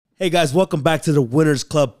Hey guys, welcome back to the Winners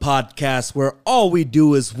Club podcast, where all we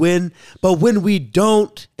do is win. But when we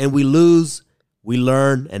don't and we lose, we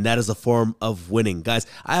learn, and that is a form of winning. Guys,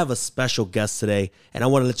 I have a special guest today, and I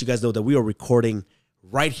want to let you guys know that we are recording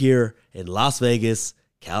right here in Las Vegas,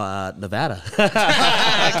 Nevada.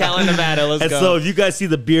 Nevada, let's go. And so if you guys see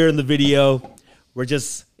the beer in the video, we're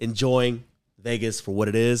just enjoying Vegas for what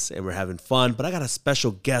it is, and we're having fun. But I got a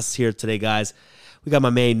special guest here today, guys. We got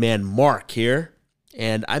my main man, Marc, here.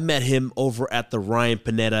 And I met him over at the Ryan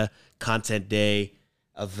Pineda Content Day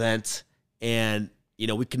event. And, you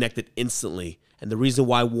know, we connected instantly. And the reason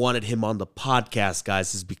why I wanted him on the podcast,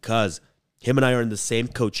 guys, is because him and I are in the same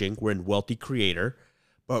coaching. We're in Wealthy Creator,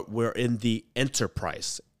 but we're in the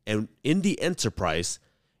enterprise. And in the enterprise,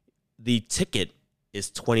 the ticket is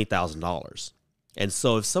 $20,000. And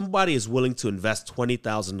so if somebody is willing to invest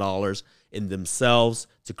 $20,000 in themselves,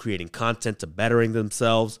 to creating content, to bettering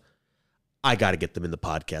themselves, I got to get them in the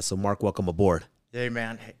podcast. So, Marc, welcome aboard. Hey,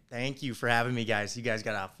 man. Hey, thank you for having me, guys. You guys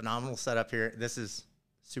got a phenomenal setup here. This is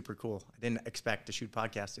super cool. I didn't expect to shoot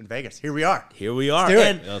podcasts in Vegas. Here we are. Here we are.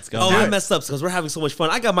 Let's go. I messed up because we're having so much fun.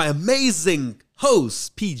 I got my amazing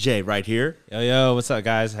host, PJ, right here. Yo, what's up,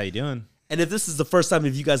 guys? How you doing? And if this is the first time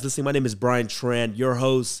of you guys listening, my name is Brian Tran, your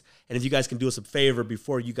host. And if you guys can do us a favor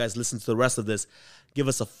before you guys listen to the rest of this, give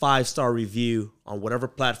us a 5-star review on whatever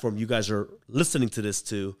platform you guys are listening to this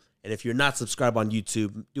to. And if you're not subscribed on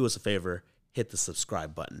YouTube, do us a favor, hit the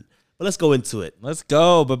subscribe button. But let's go into it. Let's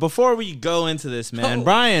go. But before we go into this, man,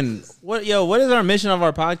 Brian, what is our mission of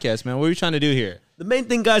our podcast, man? What are we trying to do here? The main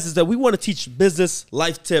thing, guys, is that we want to teach business,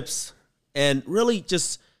 life tips, and really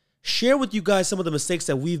just share with you guys some of the mistakes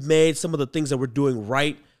that we've made, some of the things that we're doing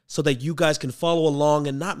right, so that you guys can follow along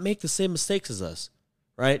and not make the same mistakes as us,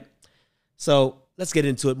 right? So let's get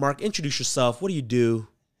into it. Marc, introduce yourself. What do you do?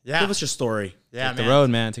 Yeah. Give us your story. Yeah, Take the road,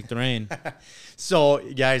 man. Take the reign. So,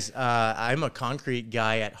 guys, I'm a concrete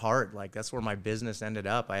guy at heart. Like, that's where my business ended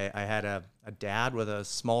up. I had a dad with a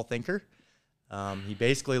small thinker. He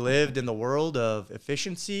basically lived in the world of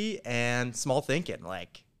efficiency and small thinking.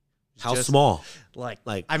 Like, How small? Like,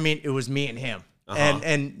 I mean, it was me and him.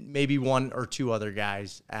 And maybe one or two other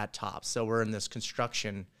guys at tops. So we're in this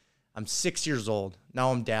construction. I'm 6 years old.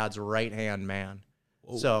 Now I'm dad's right-hand man.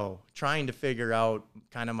 Whoa. So trying to figure out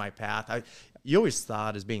kind of my path. You always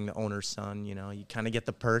thought as being the owner's son, you know, you kind of get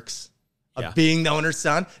the perks of being the owner's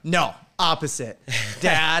son. No, opposite.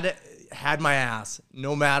 Dad had my ass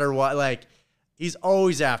no matter what. Like, he's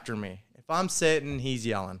always after me. If I'm sitting, he's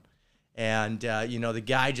yelling. And, you know, the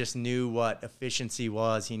guy just knew what efficiency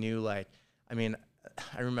was. He knew, like, I mean,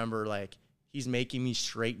 I remember, like, he's making me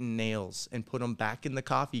straighten nails and put them back in the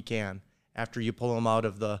coffee can after you pull them out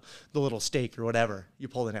of the little steak or whatever. You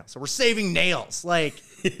pull the nail. So we're saving nails. Like,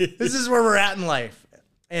 this is where we're at in life.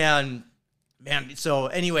 And, man, so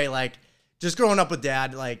anyway, like, just growing up with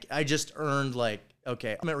dad, like, I just earned, like,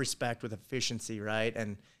 okay, I'm at respect with efficiency, right?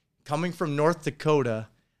 And coming from North Dakota,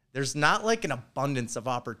 there's not, like, an abundance of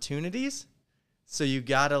opportunities. So you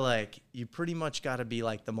gotta, like, you pretty much gotta be,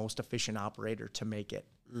 like, the most efficient operator to make it.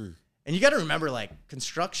 And you gotta remember, like,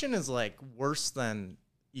 construction is, like, worse than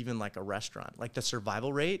even, like, a restaurant. Like, the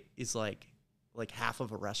survival rate is, like half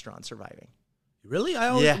of a restaurant surviving. Really?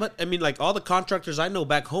 But I mean, like, all the contractors I know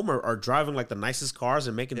back home are driving, like, the nicest cars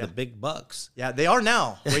and making the big bucks. Yeah, they are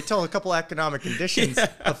now. Wait till a couple economic conditions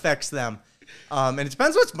affects them. And it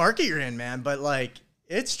depends what market you're in, man. But, like,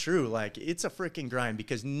 it's true. Like, it's a freaking grind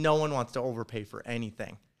because no one wants to overpay for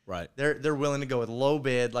anything. Right. They're willing to go with low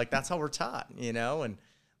bid. Like, that's how we're taught, you know? And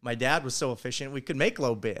my dad was so efficient, we could make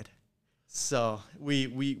low bid. So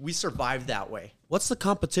we survived that way. What's the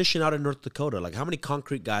competition out in North Dakota? Like, how many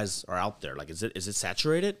concrete guys are out there? Like, is it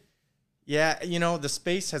saturated? Yeah, you know, the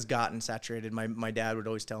space has gotten saturated. My dad would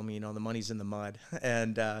always tell me, you know, the money's in the mud.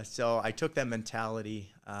 And so I took that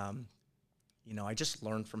mentality. You know, I just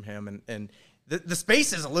learned from him. And the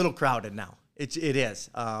space is a little crowded now. It is.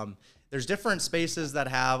 There's different spaces that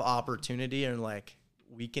have opportunity and, like,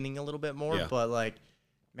 weakening a little bit more. Yeah. But, like,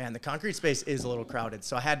 man, the concrete space is a little crowded.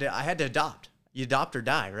 So I had to adopt. You adopt or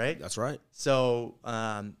die, right? That's right. So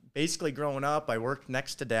basically growing up, I worked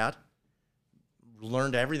next to dad,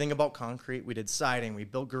 learned everything about concrete. We did siding. We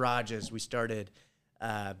built garages. We started,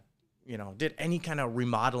 you know, did any kind of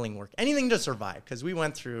remodeling work, anything to survive because we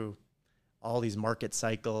went through all these market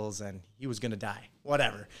cycles and he was going to die,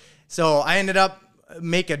 whatever. So I ended up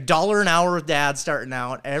make $1 an hour with dad starting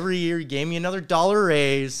out. Every year he gave me another $1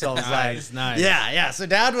 raise. So I was nice. Yeah. So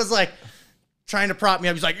dad was like trying to prop me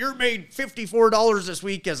up. He's like, "You're made $54 this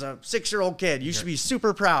week as a 6-year-old kid. You should be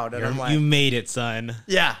super proud." And I'm like, "You made it, son."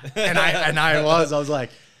 Yeah. And I was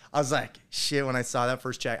like, shit, when I saw that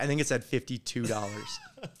first check, I think it said $52.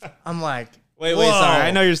 I'm like, Wait, whoa. sorry.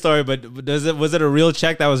 I know your story, but was it a real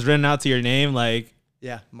check that was written out to your name? Like,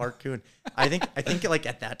 Yeah, Marc Kuhn. I think like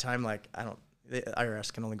at that time, like the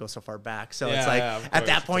IRS can only go so far back. So it's like at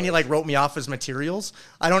that point he like wrote me off as materials.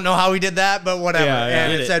 I don't know how he did that, but whatever.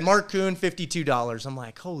 And it said Marc Kuhn, $52. I'm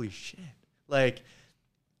like, holy shit. Like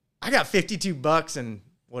I got $52 and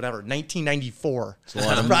whatever, 1994. That's a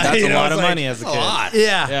lot of money as a kid.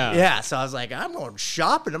 Yeah. So I was like, I'm going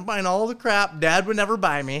shopping. I'm buying all the crap Dad would never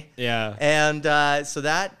buy me. Yeah. And so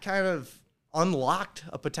that kind of unlocked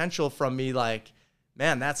a potential from me, like,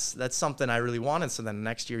 man, that's something I really wanted. So then the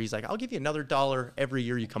next year he's like, I'll give you another $1 every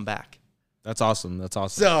year you come back. That's awesome. That's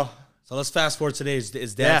awesome. So let's fast forward today.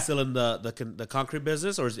 Is Dad still in the concrete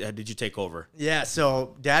business, or did you take over? Yeah,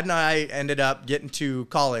 so Dad and I ended up getting to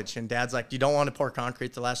college, and Dad's like, you don't want to pour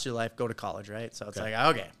concrete the last of your life, go to college, right? So it's like,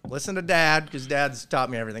 okay, listen to Dad, because Dad's taught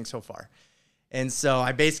me everything so far. And so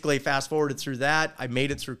I basically fast forwarded through that. I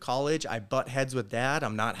made it through college. I butt heads with Dad.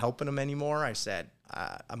 I'm not helping him anymore. I said,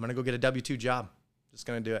 I'm going to go get a W-2 job. Just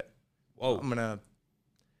going to do it. Whoa. I'm going to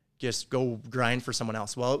just go grind for someone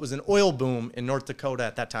else. Well, it was an oil boom in North Dakota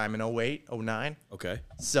at that time in 08, 09. Okay.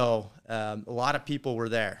 So a lot of people were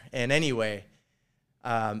there. And anyway,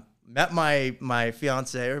 met my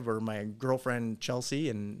fiance or my girlfriend, Chelsea,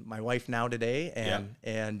 and my wife now today.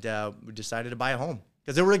 And we decided to buy a home.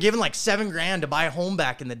 Because they were giving like $7,000 to buy a home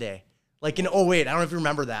back in the day. Like in 08, I don't know if you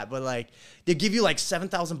remember that, but like they give you like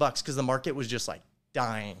 $7,000 because the market was just like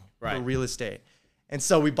dying for real estate. And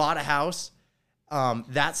so we bought a house.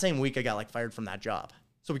 That same week, I got like fired from that job.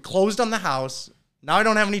 So we closed on the house. Now I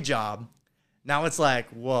don't have any job. Now it's like,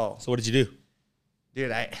 whoa. So what did you do?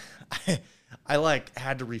 Dude, I like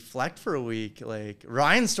had to reflect for a week. Like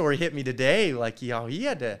Ryan's story hit me today. Like he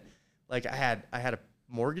had to, like I had a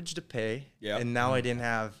mortgage to pay. Yeah. And now I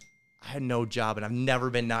had no job, and I've never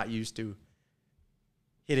been not used to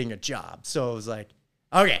hitting a job. So it was like,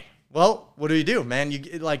 okay, well, what do you do, man? You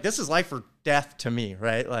like, this is life or death to me,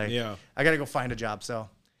 right? Like, I got to go find a job. So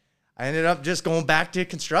I ended up just going back to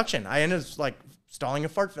construction. I ended up like stalling a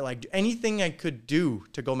fart fit, like anything I could do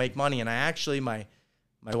to go make money. And I actually, my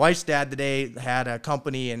wife's dad today had a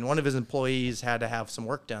company, and one of his employees had to have some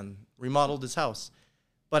work done, remodeled his house.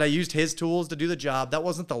 But I used his tools to do the job. That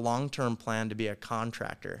wasn't the long-term plan to be a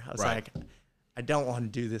contractor. I was like, I don't want to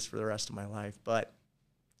do this for the rest of my life. But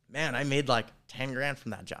man, I made like $10,000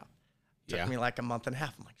 from that job. Took me like a month and a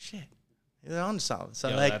half. I'm like, shit, you're on to something.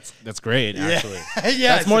 So like, that's great, actually.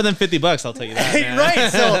 Yeah, that's more than $50. I'll tell you that. Man.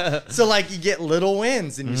 Right. So like you get little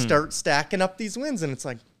wins, and you start stacking up these wins, and it's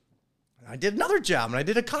like, I did another job, and I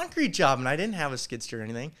did a concrete job, and I didn't have a skid steer or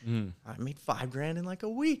anything. I made $5,000 in like a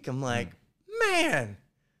week. I'm like, man,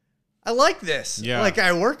 I like this. Yeah. Like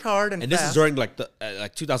I work hard and this is during like the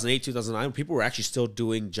like 2008, 2009. People were actually still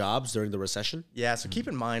doing jobs during the recession. Yeah. So keep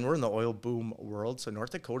in mind, we're in the oil boom world. So North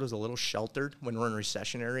Dakota is a little sheltered when we're in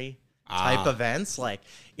recessionary type events. Like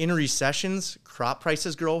in recessions, crop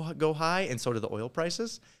prices go high, and so do the oil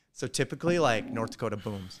prices. So typically, like North Dakota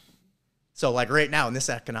booms. So like right now in this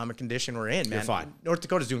economic condition we're in, man, you're fine. North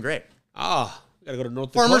Dakota's doing great. Gotta go to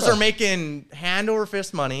North Dakota. Farmers are making hand over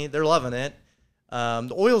fist money. They're loving it.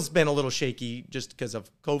 The oil's been a little shaky just because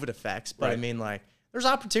of COVID effects, but I mean, like, there's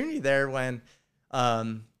opportunity there when,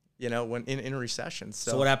 when in a recession.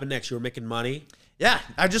 So what happened next? You were making money? Yeah,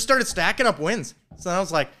 I just started stacking up wins. So then I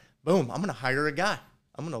was like, boom, I'm gonna hire a guy.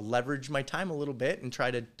 I'm gonna leverage my time a little bit and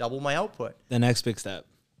try to double my output. The next big step,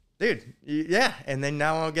 dude. Yeah, and then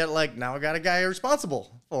now I got a guy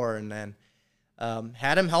responsible for, and then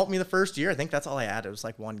had him help me the first year. I think that's all I had. It was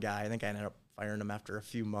like one guy. I think I ended up firing him after a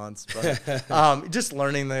few months, but just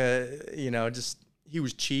learning he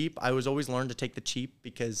was cheap. I was always learned to take the cheap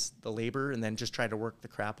because the labor, and then just try to work the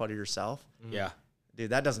crap out of yourself. Yeah.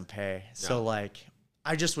 Dude, that doesn't pay. No. So like,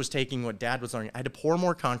 I just was taking what Dad was learning. I had to pour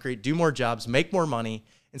more concrete, do more jobs, make more money.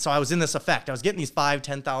 And so I was in this effect. I was getting these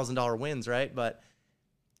 $5,000, $10,000 wins, right? But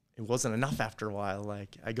it wasn't enough after a while.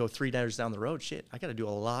 Like I go $3 down the road. Shit, I got to do a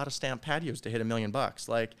lot of stamp patios to hit $1 million.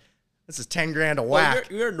 Like, this is $10,000 a whack.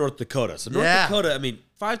 You're in North Dakota, so North Dakota. I mean,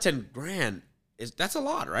 $5-10,000 that's a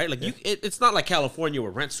lot, right? Like it's not like California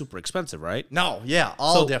where rent's super expensive, right? No,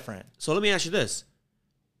 all different. So let me ask you this: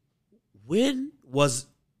 when was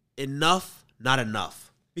enough not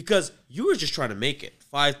enough? Because you were just trying to make it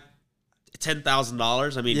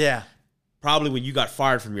 $10,000. I mean, probably when you got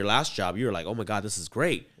fired from your last job, you were like, "Oh my God, this is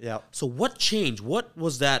great." Yeah. So what changed? What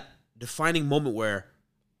was that defining moment where?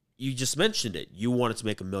 You just mentioned it. You wanted to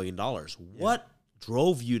make $1 million. What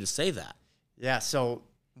drove you to say that? Yeah. So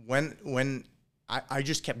when I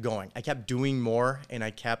just kept going, I kept doing more, and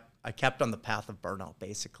I kept on the path of burnout.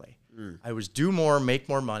 Basically, I was do more, make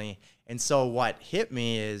more money, And so what hit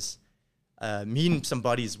me is me and some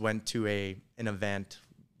buddies went to an event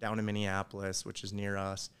down in Minneapolis, which is near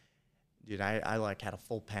us. Dude, I like had a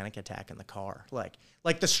full panic attack in the car. Like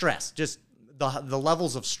the stress, just the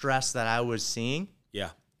levels of stress that I was seeing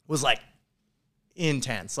was like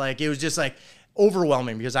intense. Like it was just like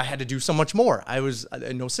overwhelming because I had to do so much more. I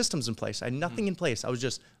had no systems in place. I had nothing in place. I was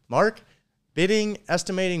just bidding,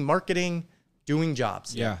 estimating, marketing, doing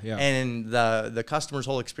jobs. Yeah. And the customer's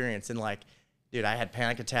whole experience. And like, dude, I had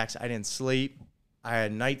panic attacks. I didn't sleep. I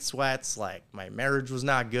had night sweats. Like my marriage was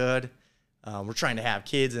not good. We're trying to have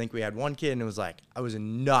kids. I think we had one kid, and it was like I was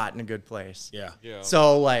not in a good place. Yeah.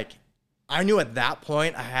 So like, I knew at that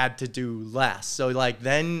point I had to do less. So like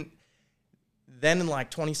then in like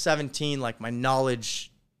 2017, like my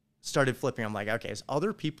knowledge started flipping. I'm like, okay, is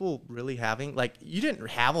other people really having, like, you didn't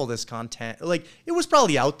have all this content. Like it was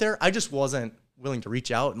probably out there. I just wasn't willing to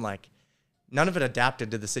reach out, and like none of it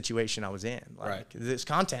adapted to the situation I was in. Like this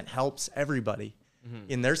content helps everybody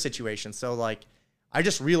in their situation. So like, I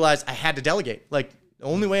just realized I had to delegate. Like the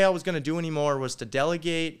only way I was going to do anymore was to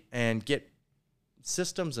delegate and get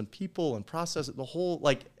systems and people and process the whole,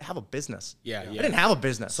 like have a business. Yeah. I didn't have a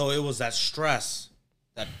business. So it was that stress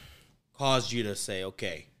that caused you to say,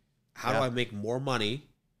 okay, how do I make more money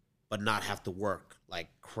but not have to work like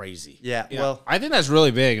crazy? Yeah. Well, I think that's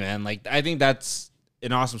really big, man. Like, I think that's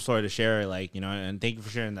an awesome story to share. Like, you know, and thank you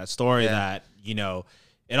for sharing that story that, you know,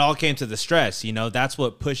 it all came to the stress, you know, that's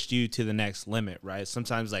what pushed you to the next limit, right?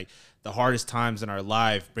 Sometimes like the hardest times in our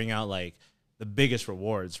life bring out like the biggest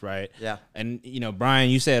rewards, right? Yeah. And, you know, Brian,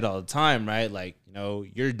 you say it all the time, right? Like, you know,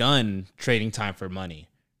 you're done trading time for money,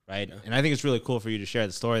 right? Yeah. And I think it's really cool for you to share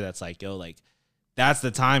the story that's like, yo, like, that's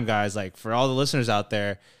the time, guys, like for all the listeners out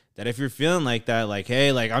there, that if you're feeling like that, like,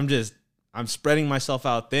 hey, like I'm spreading myself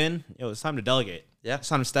out thin, yo, it's time to delegate. Yeah. It's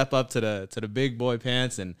time to step up to the big boy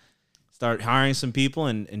pants and start hiring some people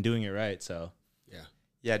and doing it right. So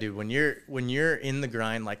yeah, dude, when you're in the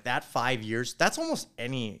grind, like that 5 years, that's almost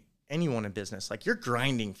anyone in business. Like you're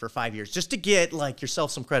grinding for 5 years just to get like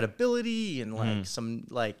yourself some credibility and like some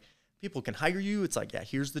like people can hire you. It's like, yeah,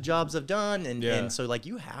 here's the jobs I've done. And so like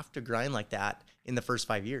you have to grind like that in the first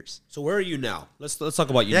 5 years. So where are you now? Let's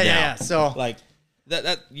talk about you now. Yeah. So like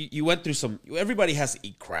that you went through some, everybody has to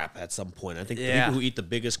eat crap at some point. I think the people who eat the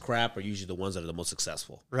biggest crap are usually the ones that are the most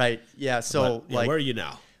successful. Right. Yeah. So like where are you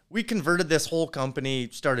now? We converted this whole company,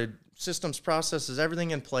 started systems, processes,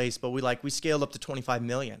 everything in place, but we scaled up to 25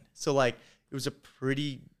 million. So like it was a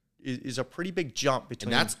pretty big jump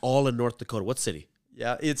between. And that's all in North Dakota. What city?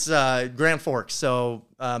 Yeah, it's Grand Forks. So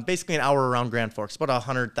basically an hour around Grand Forks, about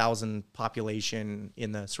 100,000 population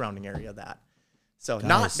in the surrounding area of that. So guys,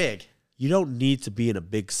 not big. You don't need to be in a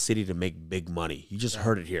big city to make big money. You just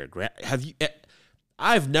heard it here.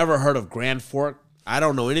 I've never heard of Grand Fork. I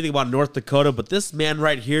don't know anything about North Dakota, but this man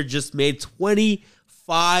right here just made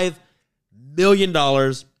 $25 million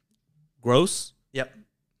gross. Yep.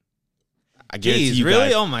 I guarantee you really?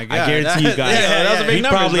 guys. Oh my god! I guarantee you guys. That was a big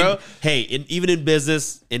number, bro. Hey, even in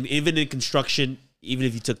business and even in construction, even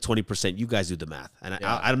if you took 20%, you guys do the math. And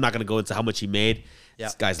I'm not going to go into how much he made.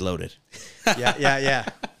 This guy's loaded. Yeah.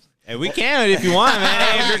 Hey, we can if you want, man.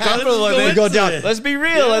 Hey, if you're comfortable with it, go down. Let's be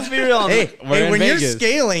real. Hey, when you're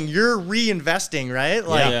scaling, you're reinvesting, right?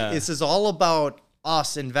 Like this is all about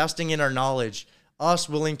us investing in our knowledge, us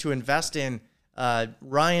willing to invest in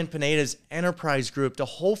Ryan Pineda's enterprise group to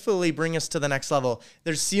hopefully bring us to the next level.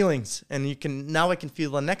 There's ceilings, and I can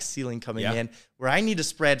feel the next ceiling coming in where I need to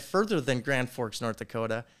spread further than Grand Forks, North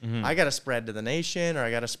Dakota. I got to spread to the nation, or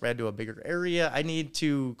I got to spread to a bigger area. I need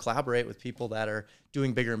to collaborate with people that are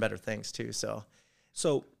doing bigger and better things too. So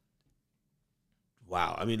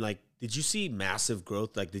wow. I mean, like, did you see massive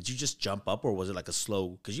growth? Like, did you just jump up, or was it like a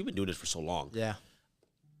slow, because you've been doing this for so long. Yeah.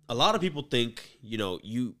 A lot of people think,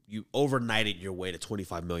 you overnighted your way to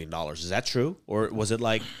 $25 million. Is that true? Or was it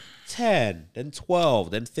like 10, then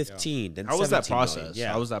 12, then 15, then 17 How was that process? million?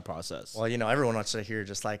 Yeah. How was that process? Well, everyone wants to hear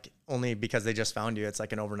just like only because they just found you, it's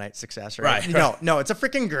like an overnight success, right? No, it's a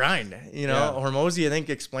freaking grind. Hormozy, I think,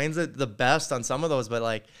 explains it the best on some of those, but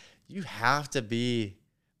like you have to be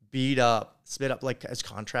beat up, spit up, like as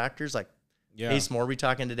contractors, like Pace More we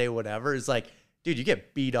talking today, whatever. It's like, dude, you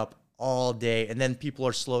get beat up all day, and then people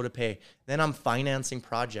are slow to pay. Then I'm financing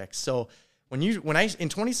projects. So when I in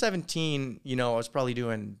 2017, I was probably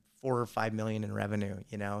doing 4 or 5 million in revenue,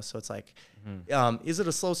 so it's like, is it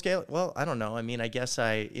a slow scale? Well, I don't know. I mean, I guess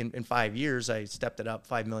in 5 years, I stepped it up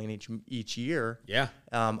 5 million each year. Yeah.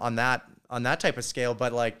 On that type of scale.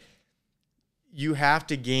 But like, you have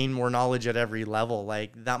to gain more knowledge at every level.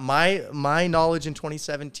 Like that, my knowledge in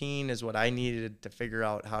 2017 is what I needed to figure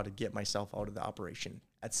out how to get myself out of the operation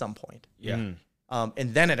at some point. Yeah.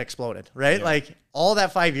 And then it exploded, right? Yeah. Like all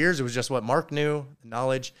that 5 years, it was just what Mark knew, the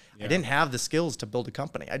knowledge. I didn't have the skills to build a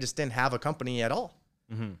company. I just didn't have a company at all.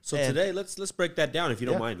 So today, let's break that down if you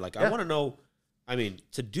don't mind. Like, I want to know, I mean,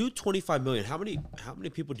 to do 25 million, how many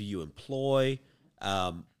people do you employ?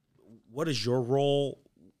 What is your role?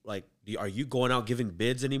 Like, are you going out giving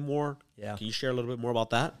bids anymore? Yeah. Can you share a little bit more about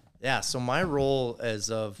that? Yeah. So my role as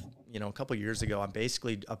of, a couple of years ago, I'm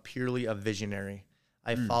basically purely a visionary.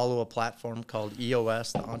 I follow a platform called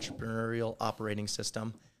EOS, the Entrepreneurial Operating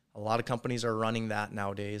System. A lot of companies are running that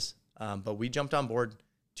nowadays. But we jumped on board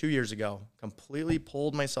 2 years ago, completely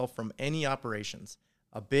pulled myself from any operations,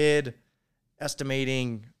 a bid,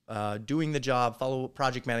 estimating, doing the job, follow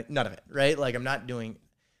project management, none of it, right? Like I'm not doing,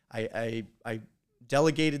 I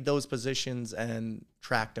delegated those positions and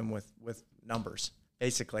tracked them with numbers,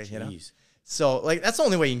 basically, Jeez. So like that's the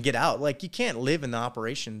only way you can get out. Like you can't live in the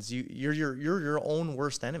operations. You're your own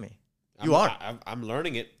worst enemy. I'm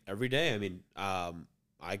learning it every day. I mean, I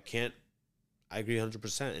agree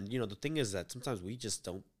 100%. And the thing is that sometimes we just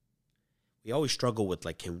don't. We always struggle with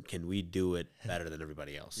like, can we do it better than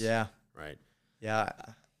everybody else? Yeah. Right. Yeah.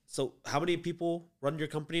 So how many people run your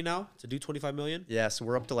company now to do 25 million? Yeah, so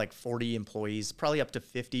we're up to like 40 employees, probably up to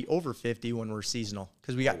 50, over 50 when we're seasonal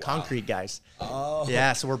because we got concrete guys. Oh.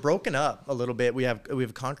 Yeah, so we're broken up a little bit. We have a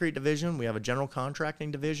concrete division, we have a general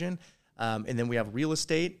contracting division, and then we have real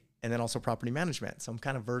estate and then also property management. So I'm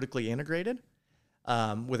kind of vertically integrated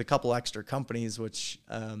with a couple extra companies, which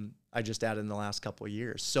I just added in the last couple of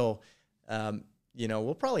years. So,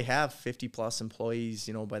 we'll probably have 50 plus employees,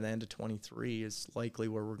 by the end of 23 is likely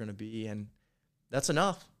where we're going to be. And that's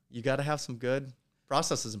enough. You got to have some good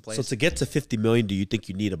processes in place. So to get to 50 million, do you think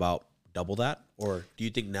you need about double that? Or do you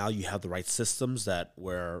think now you have the right systems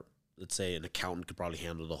where, let's say, an accountant could probably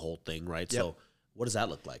handle the whole thing, right? Yep. So what does that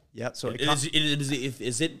look like? Yeah. So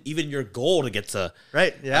is it even your goal to get to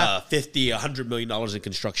right? Yeah. $100 million in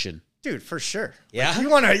construction? Dude, for sure. Yeah. Like, you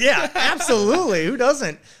want to? Yeah, absolutely. Who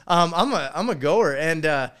doesn't? I'm a goer, and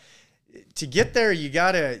to get there, you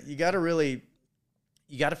gotta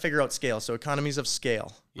figure out scale. So economies of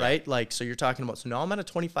scale, right? Like, so you're talking about. So now I'm at a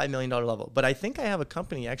 $25 million level, but I think I have a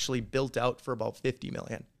company actually built out for about 50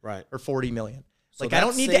 million, right, or 40 million. So like I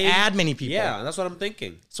don't need to add many people. Yeah, that's what I'm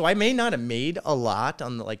thinking. So I may not have made a lot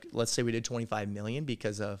on let's say we did 25 million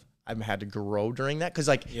because of. I've had to grow during that because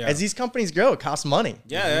as these companies grow, it costs money.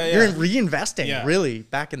 You're reinvesting really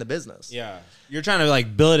back in the business. Yeah. You're trying to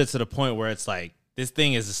like build it to the point where it's like, this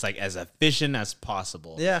thing is just like as efficient as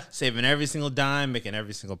possible. Yeah. Saving every single dime, making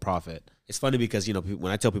every single profit. It's funny because,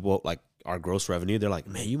 when I tell people like our gross revenue, they're like,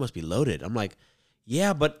 man, you must be loaded. I'm like,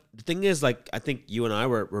 yeah, but the thing is like, I think you and I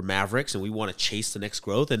we're mavericks and we want to chase the next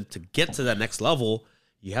growth. And to get to that next level,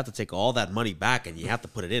 you have to take all that money back and you have to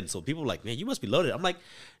put it in. So people are like, man, you must be loaded. I'm like,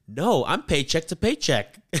 no, I'm paycheck to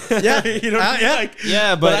paycheck. Yeah.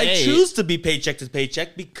 But I choose to be paycheck to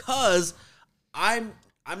paycheck because I'm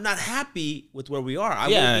not happy with where we are. I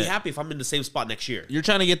won't be happy if I'm in the same spot next year. You're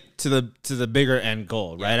trying to get to the bigger end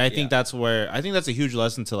goal, right? I think that's a huge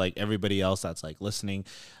lesson to like everybody else that's like listening.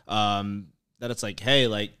 That it's like, hey,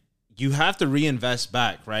 like you have to reinvest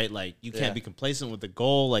back, right? Like you can't be complacent with the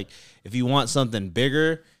goal. Like if you want something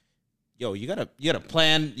bigger, you gotta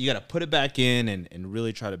plan, you gotta put it back in and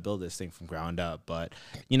really try to build this thing from ground up. But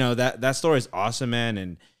that story is awesome, man.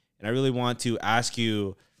 And I really want to ask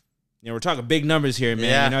you, we're talking big numbers here,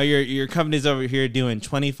 man. Yeah. Your company's over here doing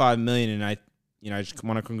 25 million, and I just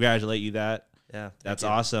want to congratulate you. That's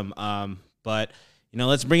awesome. But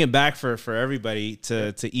let's bring it back for everybody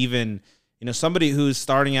to even somebody who's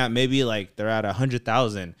starting out, maybe like they're at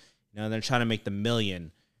 100,000, they're trying to make the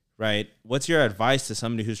million. Right. What's your advice to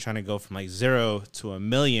somebody who's trying to go from like 0 to $1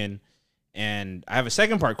 million? And I have a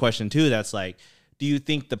second part question too. That's like, do you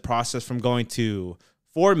think the process from going to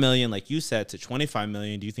 4 million, like you said, to 25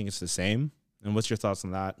 million, do you think it's the same? And what's your thoughts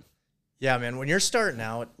on that? Yeah, man. When you're starting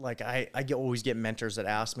out, like I always get mentors that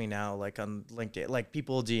ask me now, like on LinkedIn, like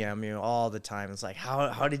people DM you all the time. It's like,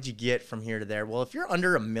 how did you get from here to there? Well, if you're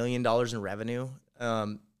under $1 million in revenue,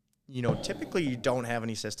 typically you don't have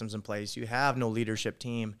any systems in place. You have no leadership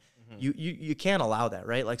team. You can't allow that,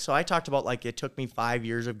 right? Like, so I talked about like it took me 5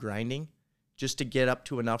 years of grinding just to get up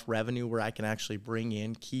to enough revenue where I can actually bring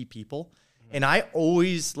in key people. And I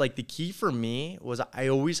always, like the key for me was I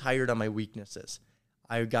always hired on my weaknesses.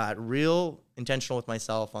 I got real intentional with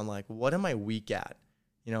myself on like, what am I weak at?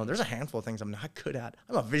 There's a handful of things I'm not good at.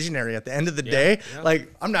 I'm a visionary at the end of the day. Yeah.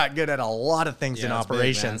 Like I'm not good at a lot of things in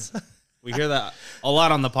operations. Big, we hear that a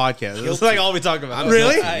lot on the podcast. It's like all we talk about.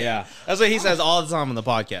 Really? Yeah. That's what he says all the time on the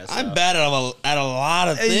podcast. So. I'm bad at a lot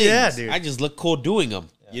of things. Yeah, dude. I just look cool doing them.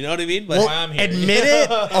 You know what I mean? But Well, I'm here. admit it,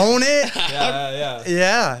 own it.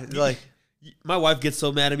 Yeah. Like, my wife gets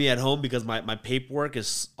so mad at me at home because my paperwork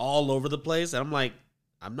is all over the place. And I'm like,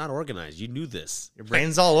 I'm not organized. You knew this. your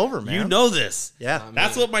brain's all over, man. You know this. Yeah.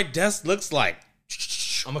 That's what my desk looks like.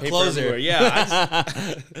 I'm a Paper closer. everywhere. Yeah.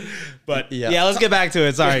 But Yeah. Let's get back to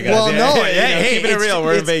it. Sorry, guys. Well, no, hey, keeping it real.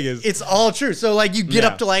 We're in Vegas. It's all true. So, like, you get Yeah.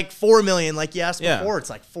 up to like 4 million, like you asked Yeah. before.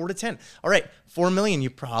 It's like 4 to 10. All right, 4 million.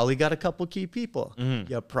 You probably got a couple key people.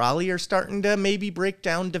 Mm-hmm. You probably are starting to maybe break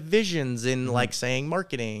down divisions in, Mm-hmm. like, saying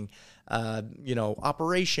marketing,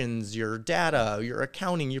 operations, your data, your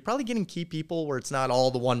accounting. You're probably getting key people where it's not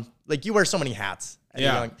all the one. Like, you wear so many hats. And,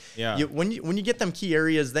 Yeah. you know, when you get them key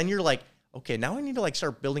areas, then you're like, okay, now I need to like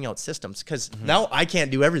start building out systems because now I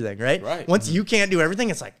can't do everything, right? Right. Once you can't do everything,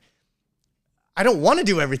 it's like, I don't want to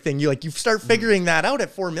do everything. You start figuring that out at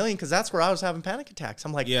 4 million because that's where I was having panic attacks.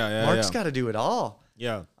 I'm like, Mark's got to do it all.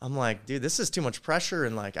 Yeah. I'm like, dude, this is too much pressure.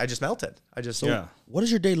 And like, I just melted. Yeah. what does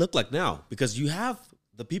your day look like now? Because you have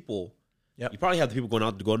the people. Yep. You probably have the people going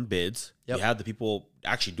out to go on bids. Yep. You have the people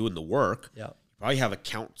actually doing the work. Yep. You probably have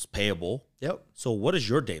accounts payable. Yep. So what does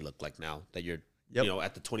your day look like now that you're Yep.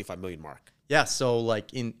 at the 25 million mark? Yeah. So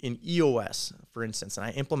like in EOS, for instance, and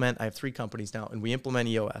I have 3 companies now and we implement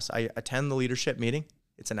EOS. I attend the leadership meeting.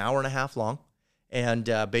 It's an hour and a half long. And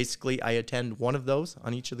basically I attend one of those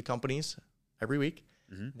on each of the companies every week.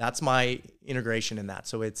 That's my integration in that.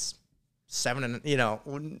 So it's 6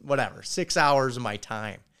 hours of my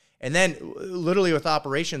time. And then literally with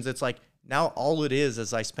operations, it's like now all it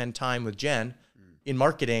is I spend time with Jen in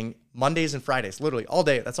marketing Mondays and Fridays, literally all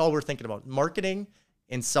day. That's all we're thinking about, marketing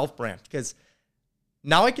and self-brand. Because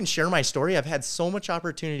now I can share my story. I've had so much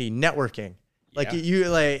opportunity networking. Like you,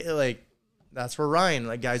 like that's where Ryan,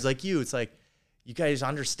 like guys like you, it's like you guys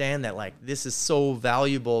understand that like this is so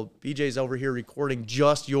valuable. BJ's over here recording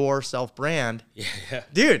just your self-brand. Yeah.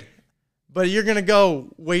 Dude, but you're gonna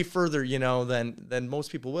go way further, than most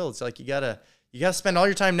people will. It's like you gotta spend all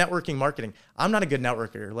your time networking, marketing. I'm not a good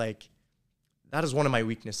networker. Like that is one of my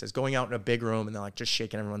weaknesses. Going out in a big room and then like just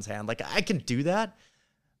shaking everyone's hand. Like I can do that,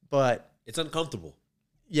 but It's uncomfortable.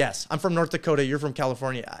 yes, I'm from North Dakota. You're from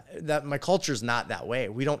California. That my culture's not that way.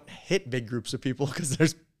 We don't hit big groups of people because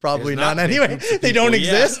there's probably There's not none big anyway. groups of They don't people,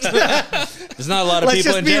 yeah. exist. There's not a lot of Let's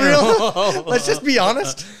people just in be general. real. Let's just be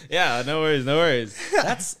honest. Yeah, no worries.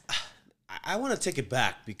 That's I want to take it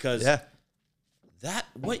back because Yeah. that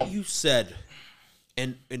what you said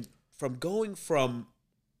and from going from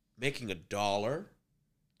making $1, $2,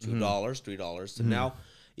 $3 to now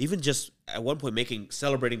even just at one point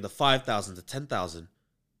celebrating the 5,000 to 10,000.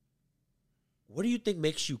 What do you think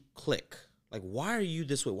makes you click? Like, why are you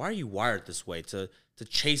this way? Why are you wired this way to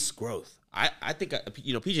chase growth? I think,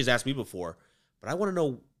 PJ's asked me before, but I want to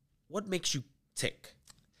know what makes you tick.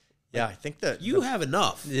 Yeah, I think that You have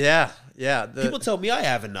enough. Yeah. People tell me I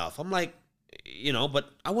have enough. I'm like, but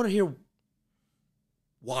I want to hear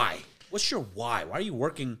why. What's your why? Why are you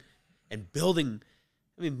working and building?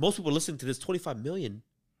 I mean, most people listening to this 25 million.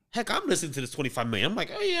 Heck, I'm listening to this 25 million. I'm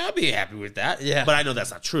like, oh yeah, I'll be happy with that. Yeah. But I know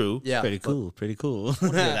that's not true. Yeah. Pretty cool. I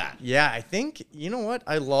wanna hear that. Yeah, I think, you know what?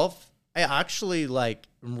 I actually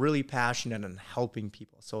I'm really passionate on helping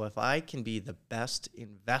people. So if I can be the best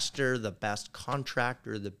investor, the best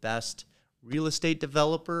contractor, the best real estate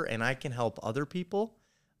developer, and I can help other people,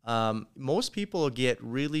 most people get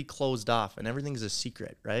really closed off and everything's a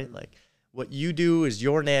secret, right? Like what you do is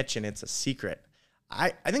your niche and it's a secret. I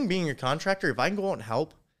think being a contractor, if I can go out and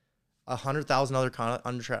help 100,000 other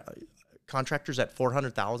contractors at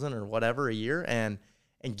 400,000 or whatever a year and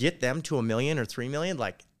get them to $1 million or $3 million,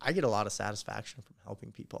 like I get a lot of satisfaction from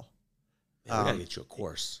helping people. Man, we gotta get you a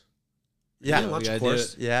course. Yeah, You launch a gotta do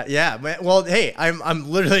course. it. yeah. Well, hey, I'm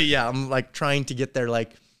literally I'm like trying to get there.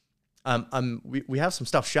 Like, we have some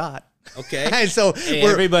stuff shot. Okay. So Hey,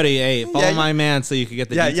 we're, everybody, follow Yeah, my man so you can get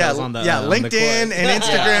the details on the on the LinkedIn course. and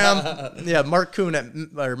Instagram. Yeah, Marc Kuhn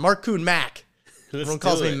or Marc Kuhn Mac. Everyone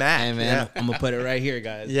calls do me it. Mac. Hey man, I'm gonna put it right here,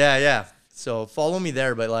 guys. Yeah. So follow me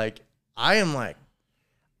there. But like,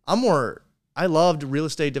 I loved real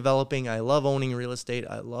estate developing. I love owning real estate.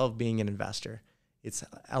 I love being an investor. It's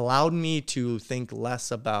allowed me to think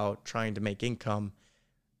less about trying to make income.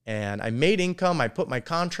 And I made income. I put my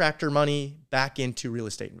contractor money back into real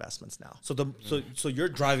estate investments now. So your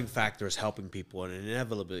driving factor is helping people, and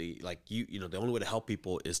inevitably, like the only way to help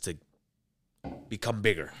people is to become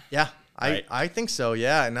bigger. Yeah, Right. I think so.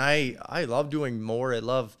 Yeah, and I love doing more.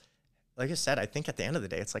 Like I said, I think at the end of the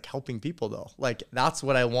day, it's like helping people though. Like that's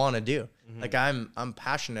what I want to do. Mm-hmm. Like I'm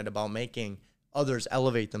passionate about making others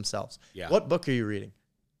elevate themselves. Yeah. What book are you reading?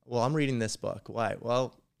 Well, I'm reading this book. Why?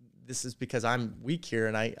 Well, this is because I'm weak here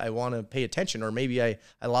and I want to pay attention, or maybe I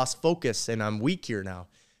lost focus and I'm weak here now.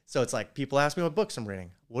 So it's like people ask me what books I'm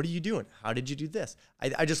reading. What are you doing? How did you do this?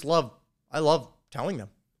 I love telling them.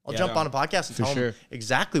 I'll jump on a podcast and tell them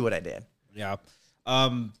exactly what I did. Yeah. I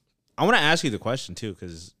want to ask you the question too,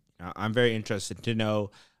 because I'm very interested to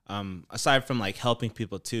know, aside from like helping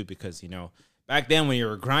people too, because, back then when you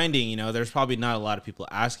were grinding, there's probably not a lot of people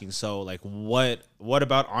asking. So like, what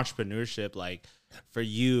about entrepreneurship? Like for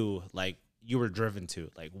you, like you were driven to,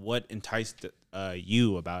 like what enticed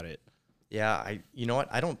you about it? Yeah. You know what?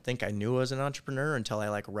 I don't think I knew I was an entrepreneur until I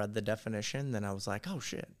like read the definition. Then I was like, oh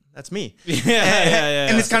shit, that's me. Yeah.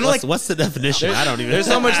 And it's kind of like, what's the definition? I don't even. There's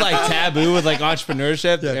so much like taboo with like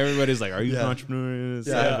entrepreneurship. Yeah. Everybody's like, "Are you an entrepreneur?"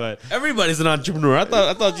 Yeah, but everybody's an entrepreneur. I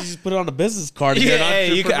thought you just put it on a business card.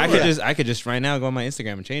 I could just right now go on my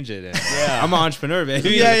Instagram and change it. And I'm an entrepreneur, baby.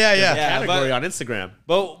 Yeah. Category on Instagram.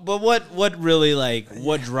 But what really like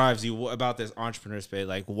what drives you about this entrepreneur space?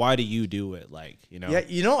 Like, why do you do it? Like, Yeah,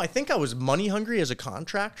 I think I was money hungry as a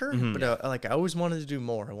contractor, but like I always wanted to do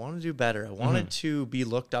more. I wanted to do better. I wanted to be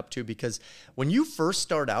looked up to, because when you first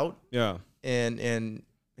start out, and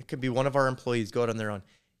it could be one of our employees go out on their own,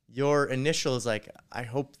 your initial is like, I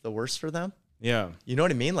hope the worst for them. Yeah. You know what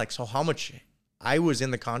I mean? Like, so how much I was in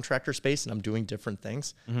the contractor space and I'm doing different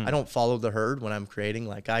things. I don't follow the herd when I'm creating,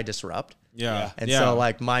 like I disrupt. Yeah. And so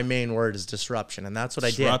like my main word is disruption, and that's what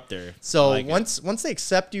Disruptor. I did. So like once they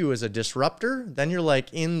accept you as a disruptor, then you're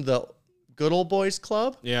like in the good old boys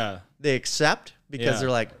club. Yeah. They accept because they're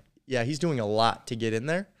like, yeah, he's doing a lot to get in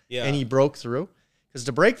there. Yeah. And he broke through. Because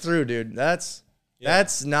to break through, dude, that's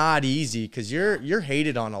not easy, because you're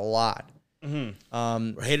hated on a lot.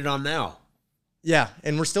 We're hated on now. Yeah,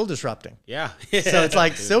 and we're still disrupting. Yeah. So it's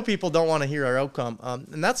like, still people don't want to hear our outcome.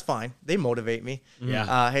 And that's fine. They motivate me.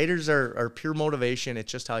 Yeah. Haters are pure motivation.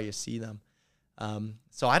 It's just how you see them.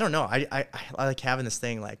 So I don't know. I like having this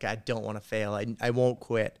thing, like, I don't want to fail. I won't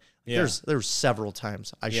quit. Yeah. There's several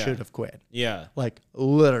times I should have quit. Yeah. Like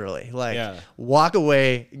literally, like walk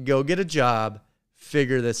away, go get a job,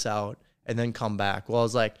 figure this out, and then come back. Well, I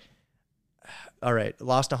was like, all right,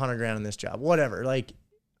 lost $100,000 in this job, whatever. Like,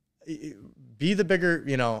 be the bigger,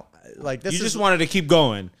 like this. You just wanted to keep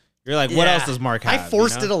going. You're like, what else does Mark have? I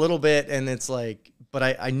forced it a little bit, and it's like, but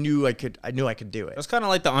I knew I could do it. That's kind of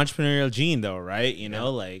like the entrepreneurial gene, though, right?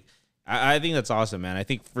 Like I think that's awesome, man. I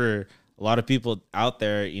think for a lot of people out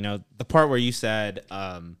there, the part where you said,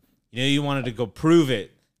 you wanted to go prove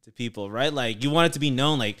it to people, right? Like you want it to be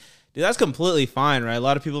known, like, dude, that's completely fine, right? A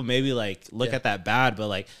lot of people maybe like look at that bad, but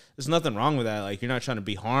like there's nothing wrong with that. Like you're not trying to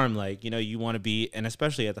be harmed. Like, you want to be, and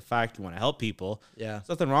especially at the fact you want to help people. Yeah. There's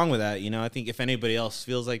nothing wrong with that. I think if anybody else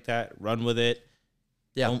feels like that, run with it.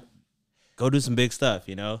 Yeah. Go do some big stuff,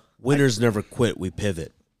 Winners never quit. We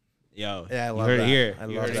pivot. Yo. Yeah, I love you heard that. it here. I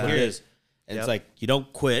You love heard that. it here. And it's like, you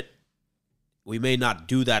don't quit. We may not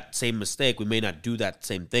do that same mistake. We may not do that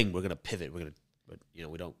same thing. We're going to pivot. But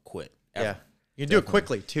we don't quit. Ever. Yeah. You do it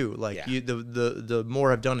quickly too. Like the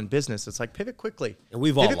more I've done in business, it's like pivot quickly. And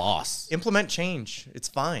we've all lost. Implement change. It's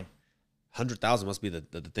fine. 100,000 must be the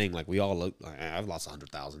thing. Like we all look. Like, I've lost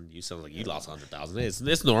 100,000. You sound like you lost 100,000.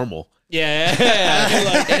 It's normal. Yeah. It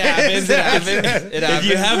happens. If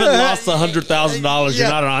you haven't lost $100,000, you're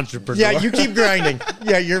not an entrepreneur. Yeah, you keep grinding.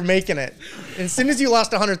 Yeah, you're making it. And as soon as you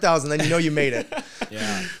lost 100,000, then you made it.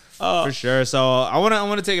 Yeah. For sure. So I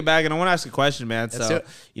want to take it back and I want to ask a question, man. So,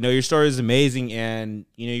 your story is amazing. And,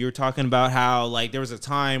 you were talking about how like there was a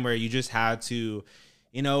time where you just had to,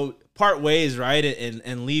 part ways, right?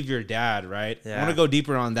 And leave your dad, right? Yeah. I want to go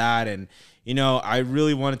deeper on that. And, I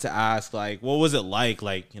really wanted to ask, like, what was it like,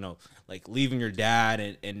 like leaving your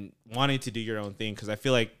dad and wanting to do your own thing? Because I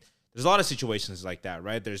feel like there's a lot of situations like that,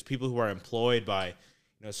 right? There's people who are employed by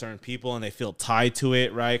certain people and they feel tied to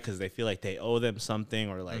it, right? Because they feel like they owe them something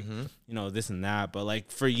or like, this and that. But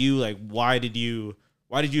like for you, like, why did you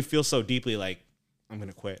feel so deeply like, I'm going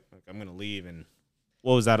to quit, like I'm going to leave? And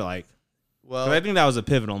what was that like? Well, I think that was a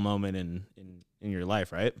pivotal moment in your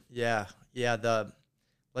life, right? Yeah. Yeah.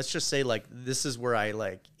 Let's just say like, this is where I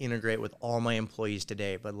like integrate with all my employees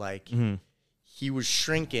today, but like he was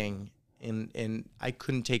shrinking and I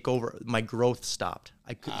couldn't take over. My growth stopped.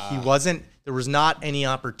 There was not any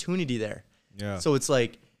opportunity there. Yeah. So it's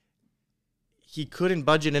like he couldn't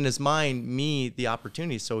budget in his mind the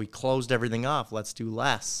opportunity. So he closed everything off. Let's do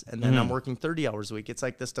less. And then I'm working 30 hours a week. It's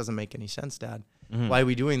like, this doesn't make any sense, Dad. Why are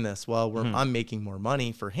we doing this? Well, I'm making more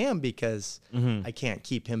money for him because I can't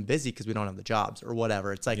keep him busy because we don't have the jobs or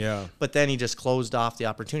whatever. It's like, but then he just closed off the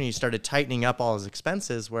opportunity. He started tightening up all his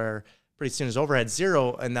expenses where pretty soon his overhead's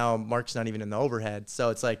zero. And now Mark's not even in the overhead. So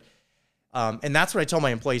it's like, And that's what I tell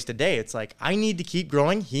my employees today. It's like, I need to keep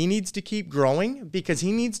growing. He needs to keep growing because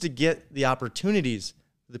he needs to get the opportunities,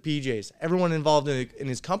 the PJs, everyone involved in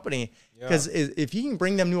his company. Because if he can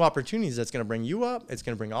bring them new opportunities, that's going to bring you up. It's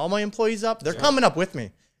going to bring all my employees up. They're coming up with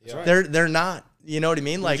me. They're not, you know what I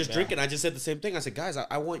mean? Like just drinking. I just said the same thing. I said, guys,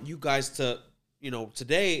 I want you guys to,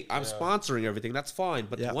 today I'm sponsoring everything. That's fine.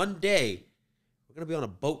 But one day we're going to be on a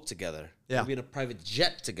boat together. We're going to be in a private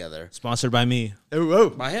jet together. Sponsored by me.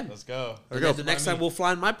 By him. Let's go. And then the next time we'll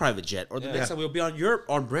fly in my private jet. Or the next time we'll be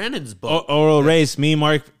on Brandon's boat. Or we'll race, me,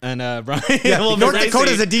 Mark, and Brian. Well, North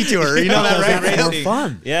Dakota's a detour. You know that, right? It's more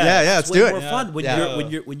fun. Yeah, let's do it. It's more fun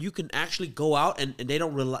when you can actually go out and they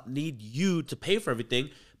don't need you to pay for everything.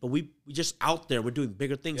 But we just out there. We're doing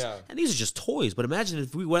bigger things. Yeah. And these are just toys. But imagine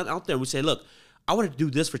if we went out there and we say, look, I want to do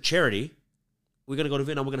this for charity. We're going to go to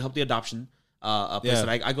Vietnam. We're going to help the adoption place that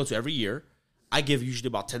I go to every year. I give usually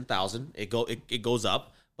about 10,000. It goes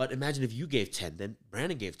up. But imagine if you gave 10, then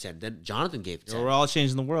Brandon gave 10, then Jonathan gave 10. We're all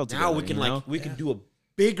changing the world together. Now we can do a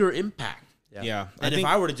bigger impact. Yeah. And if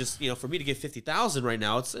I were to just, for me to get 50,000 right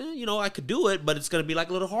now, it's, I could do it, but it's going to be like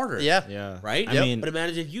a little harder. Yeah. Right? I mean, but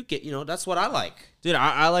imagine if you get, that's what I like. Dude,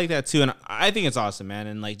 I like that too. And I think it's awesome, man.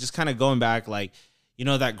 And like, just kind of going back, like,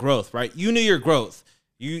 that growth, right? You knew your growth.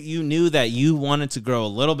 You knew that you wanted to grow a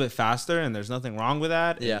little bit faster, and there's nothing wrong with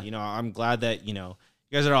that. Yeah. And, I'm glad that, you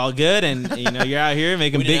guys are all good, and, you're out here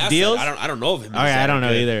making big deals. I don't know of him. I don't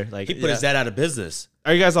know either. Like, he put his dad out of business.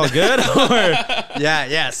 Are you guys all good?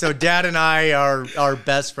 Yeah. So Dad and I are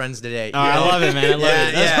best friends today. Oh, I love it, man. I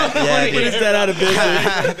love it. Put his dad out of business.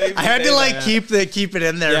 I had to keep it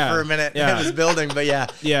in there for a minute in this building, but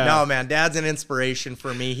no, man. Dad's an inspiration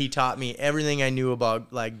for me. He taught me everything I knew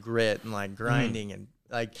about like grit and like grinding and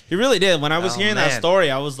like. He really did. When I was hearing that story,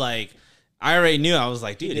 I was like, I already knew. I was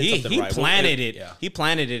like, dude, he planted it. Yeah. He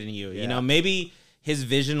planted it in you. Yeah. Maybe his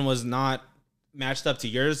vision was not matched up to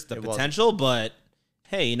yours, the potential, but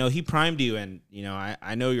hey, he primed you, and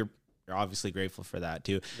I know you're obviously grateful for that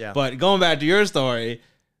too. Yeah. But going back to your story,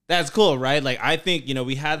 that's cool, right? Like I think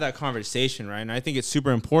we had that conversation, right? And I think it's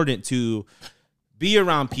super important to be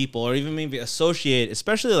around people, or even maybe associate,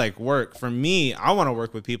 especially like work. For me, I want to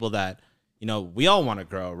work with people that we all want to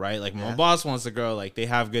grow, right? Like my boss wants to grow, like they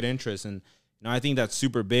have good interests, and I think that's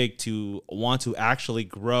super big to want to actually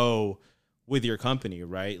grow with your company,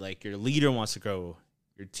 right? Like your leader wants to grow.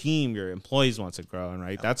 Your team, your employees want to grow, and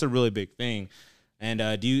right, that's a really big thing. And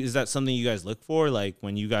is that something you guys look for, like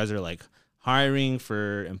when you guys are like hiring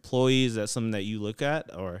for employees? Is that something that you look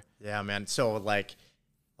at, or? Yeah, man. So like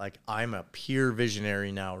I'm a peer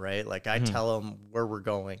visionary now, right? Like I tell them where we're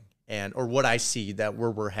going or what I see that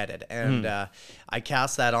where we're headed, and I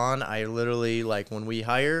cast that on. I literally, like when we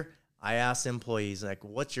hire, I ask employees, like,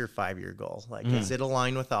 what's your 5-year goal? Like, is it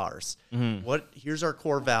aligned with ours? Here's our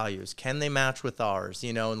core values. Can they match with ours?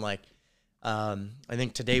 And like, I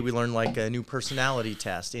think today we learned like a new personality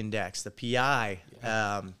test index, the PI,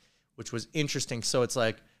 which was interesting. So it's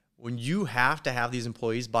like when you have to have these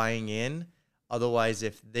employees buying in, otherwise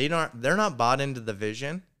if they're not bought into the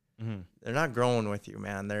vision, they're not growing with you,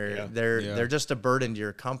 man. They're just a burden to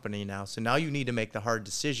your company now. So now you need to make the hard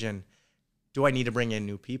decision. Do I need to bring in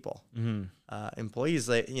new people? Employees,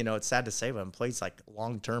 it's sad to say, but employees like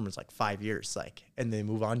long term is like 5 years, like, and they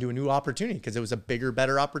move on to a new opportunity because it was a bigger,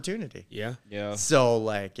 better opportunity. Yeah. So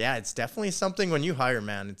like, it's definitely something when you hire,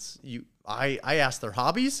 man. It's you. I ask their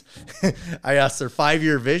hobbies, I ask their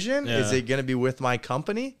 5-year vision. Yeah. Is it going to be with my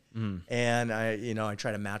company? And I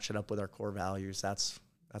try to match it up with our core values. That's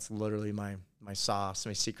literally my sauce,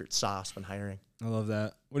 my secret sauce when hiring. I love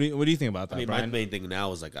that. What do you think about that, Brian? My main thing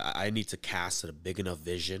now is like I need to cast a big enough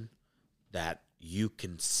vision that you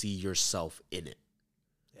can see yourself in it.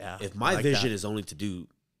 Yeah. If my vision is only to do,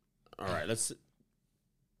 all right, let's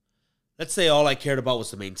say all I cared about was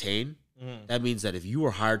to maintain. That means that if you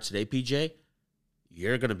were hired today, PJ,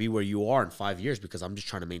 you're gonna be where you are in 5 years because I'm just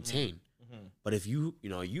trying to maintain. But if you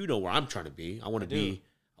know where I'm trying to be, I'm going to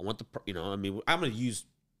use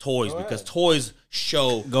toys because toys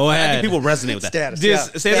show. Go ahead. I think people resonate with that.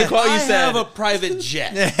 Status. Say the quote you said. I have a private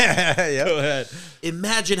jet. Yep. Go ahead.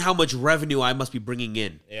 Imagine how much revenue I must be bringing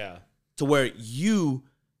in. Yeah. To where you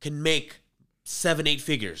can make 7-8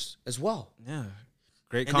 figures as well. Yeah.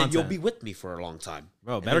 Great and content. then you'll be with me for a long time.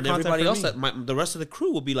 Bro, better and content everybody for else, me. the rest of the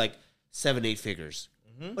crew will be like 7-8 figures.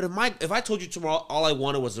 But if I told you tomorrow all I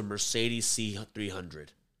wanted was a Mercedes C300.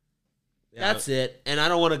 That's it, and I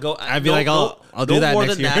don't want to go. I'd be I'll do that more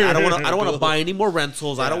next than year. that. I don't want to buy any more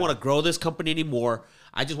rentals. I don't want to grow this company anymore.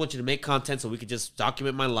 I just want you to make content so we can just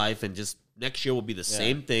document my life, and just next year will be the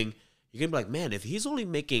same thing. You're gonna be like, man, if he's only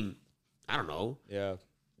making, I don't know,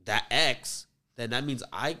 that X, then that means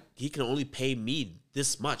he can only pay me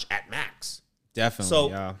this much at max. Definitely. So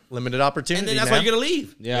yeah. Limited opportunity. And then that's why you're gonna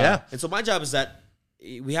leave. Yeah. And so my job is that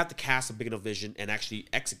we have to cast a big enough vision and actually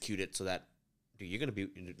execute it so that, dude, you're gonna be.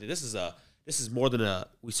 This is more than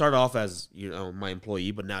we started off as, my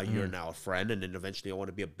employee, but now you're now a friend, and then eventually I want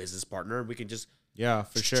to be a business partner, and we can just for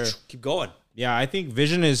sure keep going. Yeah, I think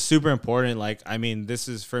vision is super important. Like, I mean, this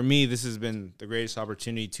has been the greatest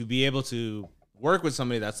opportunity to be able to work with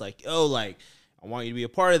somebody that's like, yo, like, I want you to be a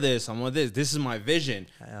part of this. I want this. This is my vision,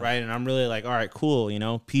 right? And I'm really like, all right, cool.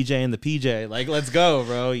 PJ and the PJ, like, let's go,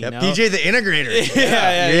 bro. You know, PJ the integrator.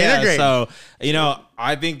 yeah. Integrate. So,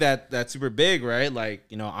 I think that's super big, right?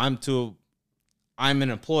 Like, I'm an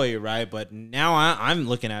employee, right? But now I'm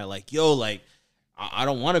looking at it like, yo, like, I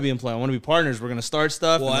don't want to be employee. I want to be partners. We're gonna start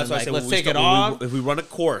stuff. Well, and that's then, why I said let's when take it off. If we run a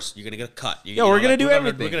course, you're gonna get a cut. We're gonna do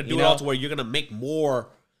everything. We're gonna do it all to where you're gonna make more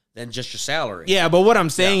than just your salary. Yeah, but what I'm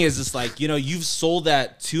saying is, it's like, you've sold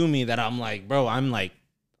that to me that I'm like, bro, I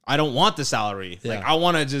don't want the salary. Yeah. Like, I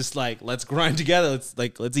want to just, like, let's grind together.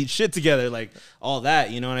 Let's eat shit together. Like, all that,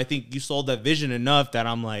 and I think you sold that vision enough that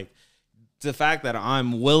I'm like, the fact that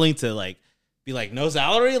I'm willing to, like, be like, no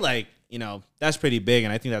salary, like, that's pretty big.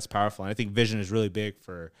 And I think that's powerful. And I think vision is really big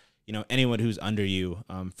for, anyone who's under you.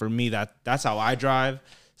 For me, that's how I drive.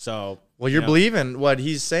 So, well, you're believing what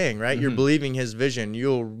he's saying, right? You're believing his vision.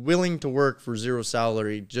 You're willing to work for zero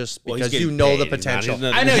salary just because you know the potential.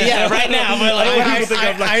 I know, yeah, right now. But like,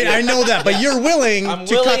 I know that, but you're willing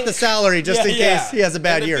to cut the salary just in case he has a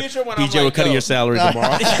bad year. PJ, we're cutting your salary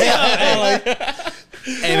tomorrow.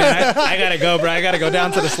 Hey man, I gotta go, bro. I gotta go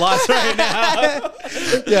down to the slots right now.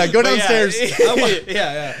 Yeah, go downstairs.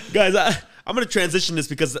 Yeah. Guys, I'm gonna transition this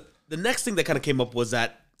because the next thing that kind of came up was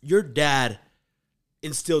that your dad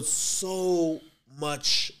instilled so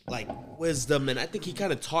much like wisdom, and I think he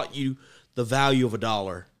kind of taught you the value of a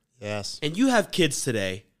dollar. Yes. And you have kids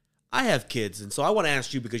today. I have kids, and so I want to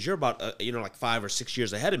ask you, because you're about like 5 or 6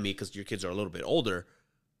 years ahead of me, because your kids are a little bit older.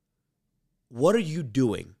 What are you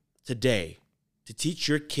doing today to teach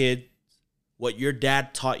your kid what your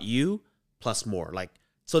dad taught you plus more, like,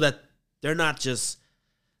 so that they're not just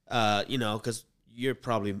because you're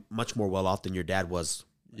probably much more well off than your dad was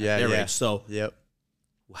at their age. So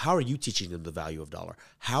how are you teaching them the value of dollar?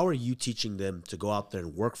 How are you teaching them to go out there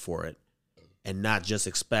and work for it and not just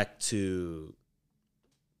expect to,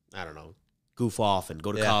 I don't know, goof off and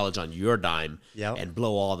go to college on your dime and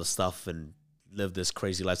blow all the stuff and live this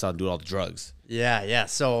crazy lifestyle and do all the drugs? Yeah.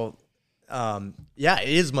 So, it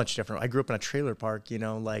is much different. I grew up in a trailer park,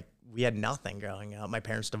 like we had nothing growing up. My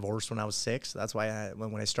parents divorced when I was 6. That's why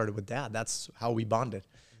when I started with dad, that's how we bonded.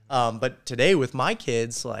 But today with my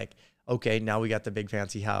kids, like, okay, now we got the big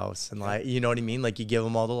fancy house and like, you know what I mean? Like, you give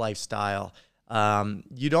them all the lifestyle.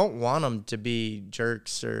 You don't want them to be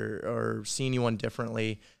jerks or see anyone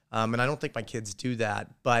differently. And I don't think my kids do that,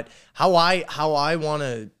 but how I want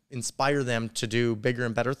to inspire them to do bigger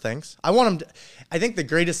and better things. I think the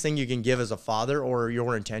greatest thing you can give as a father, or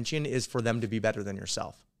your intention, is for them to be better than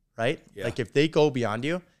yourself, right? Yeah. Like, if they go beyond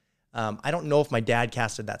you, I don't know if my dad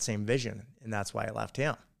casted that same vision, and that's why I left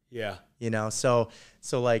him. Yeah. So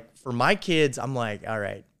like, for my kids, I'm like, all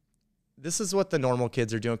right, this is what the normal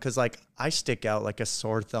kids are doing. Cause like, I stick out like a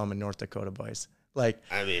sore thumb in North Dakota boys. Like,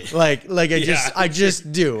 I mean, I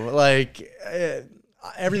just do, like,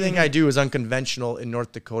 everything I do is unconventional in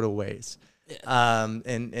North Dakota ways.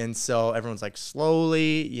 And so everyone's like,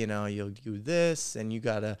 slowly, you'll do this, and you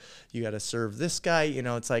gotta serve this guy.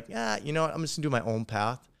 It's like, you know what? I'm just gonna do my own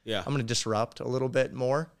path. Yeah. I'm gonna disrupt a little bit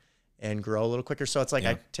more and grow a little quicker. So it's like,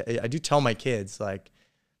 I do tell my kids, like,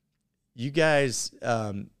 you guys,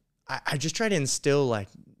 I just try to instill, like,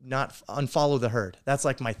 not unfollow the herd. That's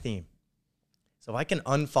like my theme. So if I can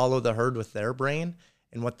unfollow the herd with their brain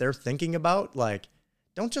and what they're thinking about, like,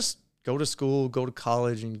 don't just go to school, go to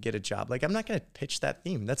college, and get a job. Like, I'm not going to pitch that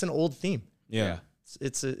theme. That's an old theme. Yeah.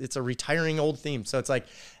 It's a retiring old theme. So it's like,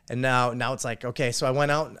 and now it's like, okay, so I went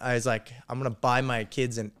out, I was like, I'm going to buy my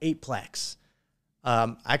kids an 8-plex.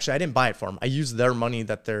 Actually, I didn't buy it for them. I used their money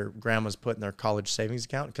that their grandmas put in their college savings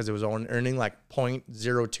account, because it was earning like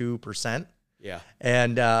 0.02%. Yeah.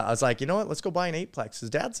 And I was like, you know what? Let's go buy an 8-plex.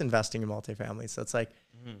 His dad's investing in multifamily. So it's like,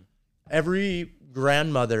 every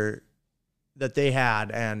grandmother that they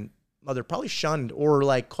had and mother probably shunned or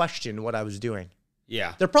like questioned what I was doing.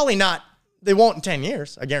 Yeah. They're probably not, they won't in 10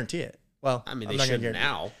 years. I guarantee it. Well, I mean, they should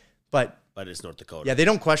now, but it's North Dakota. Yeah. They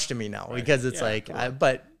don't question me now, right? Because it's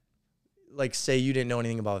but like, say you didn't know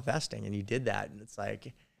anything about investing and you did that. And it's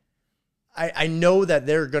like, I know that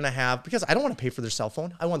they're going to have, because I don't want to pay for their cell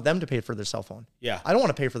phone. I want them to pay for their cell phone. Yeah. I don't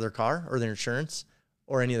want to pay for their car or their insurance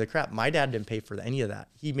or any of the crap. My dad didn't pay for any of that.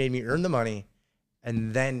 He made me earn the money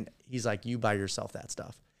And then he's like, you buy yourself that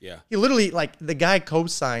stuff. Yeah. He literally, like, the guy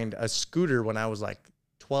co-signed a scooter when I was like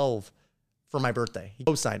 12 for my birthday. He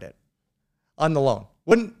co-signed it on the loan.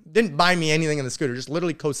 Didn't buy me anything in the scooter, just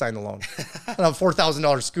literally co-signed the loan on a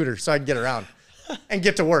 $4,000 scooter so I could get around and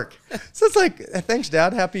get to work. So it's like, thanks,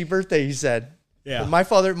 Dad. Happy birthday, he said. Yeah. But my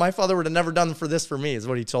father would have never done for me, is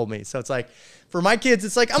what he told me. So it's like, for my kids,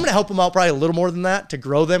 it's like, I'm going to help them out probably a little more than that to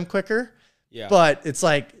grow them quicker. Yeah. But it's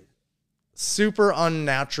like super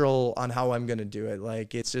unnatural on how I'm going to do it.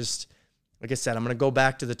 Like, it's just, like I said, I'm going to go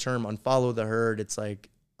back to the term unfollow the herd. It's like,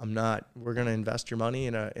 we're going to invest your money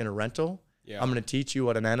in a rental. Yeah. I'm going to teach you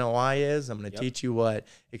what an NOI is. I'm going to teach you what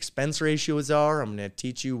expense ratios are. I'm going to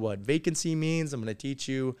teach you what vacancy means. I'm going to teach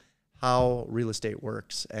you how real estate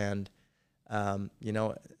works. And,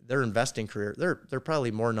 their investing career, they're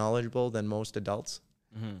probably more knowledgeable than most adults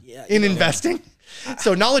in investing.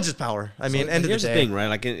 So knowledge is power. I mean, end of the day. Here's the thing, right?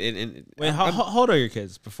 Like, wait, how old are your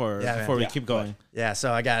kids before we keep going? Yeah,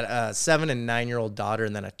 so I got a 7 and 9-year-old daughter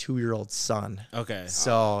and then a 2-year-old son. Okay.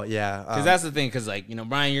 So, yeah. Because that's the thing, because, like,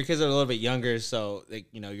 Brian, your kids are a little bit younger, so, like,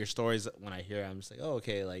 your stories, when I hear, I'm just like, oh,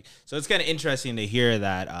 okay. Like, so it's kind of interesting to hear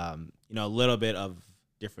that, a little bit of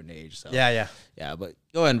different age. So yeah, but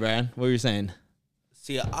go ahead, Brian. What were you saying?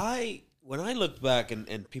 See, when I look back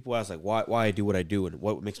and people ask like why I do what I do and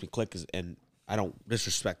what makes me click is, and I don't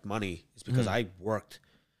disrespect money, is because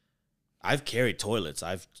I've carried toilets,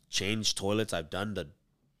 I've changed toilets,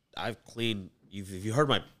 I've cleaned. If you heard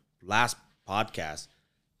my last podcast,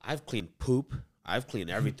 I've cleaned poop, I've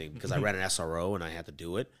cleaned everything because I ran an SRO and I had to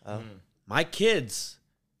do it. My kids,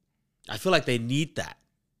 I feel like they need that,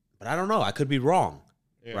 but I don't know. I could be wrong.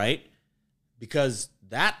 Yeah. Right? Because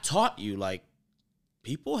that taught you, like,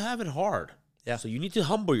 people have it hard. Yeah. So you need to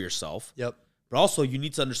humble yourself. Yep. But also you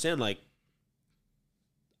need to understand, like,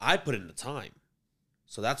 I put in the time.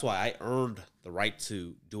 So that's why I earned the right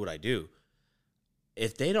to do what I do.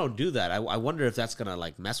 If they don't do that, I wonder if that's going to,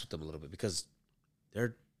 like, mess with them a little bit, because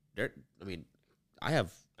they're I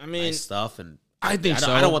have nice stuff, and I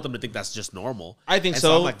don't want them to think that's just normal. I think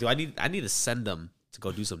so. I'm like, I need to send them to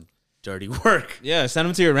go do some dirty work. Yeah, send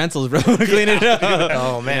them to your rentals, bro. Clean it up.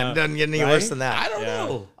 Oh man, doesn't get any worse than that. I don't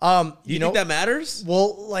know. You think that matters?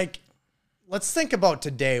 Well, like, let's think about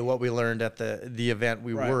today what we learned at the event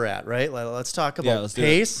we were at, right? Let's talk about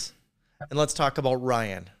Pace, and let's talk about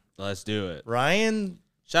Ryan. Let's do it. Ryan.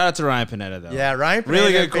 Shout out to Ryan Pineda, though. Yeah, Ryan Pineda.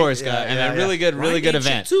 Really good course, guy, and a really good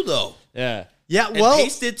event too, though. Yeah. Yeah. And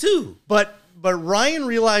Pace did too. But Ryan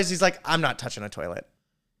realized, he's like, I'm not touching a toilet.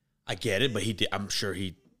 I get it, but he did. I'm sure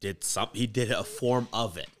he did something. He did a form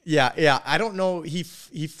of it. Yeah. I don't know. He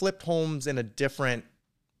flipped homes in a different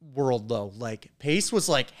world, though. Like, Pace was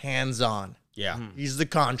like hands-on. Yeah. He's the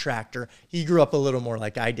contractor. He grew up a little more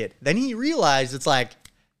like I did. Then he realized, it's like,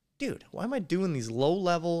 dude, why am I doing these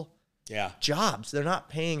low-level jobs? They're not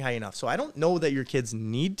paying high enough. So I don't know that your kids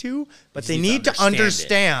need to, but they need to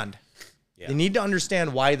understand. Yeah. They need to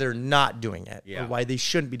understand why they're not doing it or why they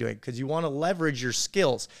shouldn't be doing it, because you want to leverage your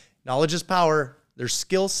skills. Knowledge is power. Their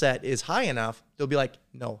skill set is high enough. They'll be like,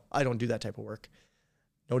 no, I don't do that type of work.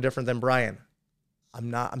 No different than Brian.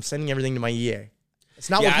 I'm sending everything to my EA. It's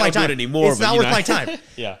not worth my time anymore. It's not worth my time.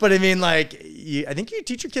 Yeah. But I mean, like, I think you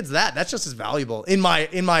teach your kids that. That's just as valuable, in my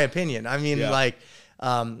opinion. I mean, like,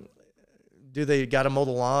 do they got to mow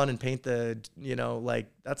the lawn and paint the, like,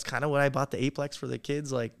 that's kind of what I bought the Aplex for the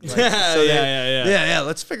kids. Like so yeah.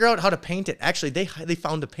 Let's figure out how to paint it. Actually, they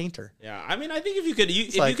found a painter. Yeah, I mean, I think if you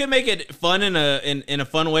could make it fun in a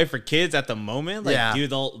fun way for kids at the moment, like, dude,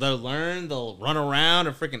 they'll learn, they'll run around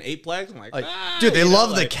a freaking Aplex. I'm like, dude, they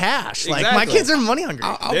love the cash. Exactly. Like, my kids are money hungry.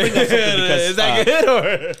 I'll bring up something because is that good?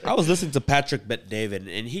 Or? I was listening to Patrick Bet-David,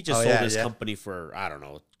 and he just sold his company for, I don't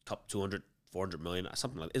know, $200, $400 million,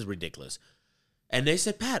 something like that. It's ridiculous. And they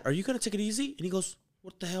said, Pat, are you going to take it easy? And he goes,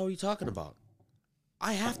 what the hell are you talking about?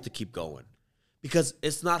 I have to keep going because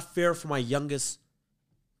it's not fair for my youngest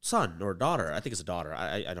son or daughter. I think it's a daughter.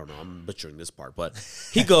 I don't know. I'm butchering this part. But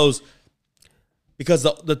he goes, because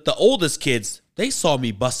the oldest kids, they saw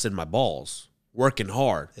me busting my balls, working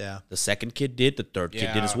hard. Yeah. The second kid did. The third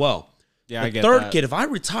kid did as well. Yeah, I get that. The third that. kid, if I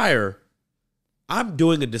retire, I'm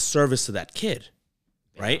doing a disservice to that kid,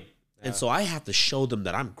 right? Yeah. And so I have to show them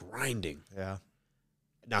that I'm grinding. Yeah.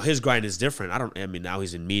 Now, his grind is different. Now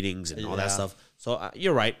he's in meetings and all that stuff. So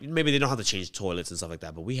you're right. Maybe they don't have to change toilets and stuff like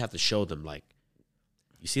that, but we have to show them, like,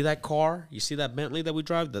 you see that car? You see that Bentley that we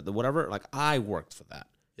drive? The whatever? Like, I worked for that.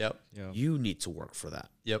 Yep. You need to work for that.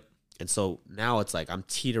 Yep. And so now it's like I'm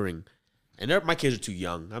teetering. And my kids are too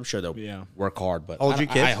young. I'm sure they'll work hard. But how old are your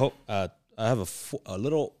kids? I hope I have a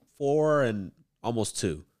little 4 and almost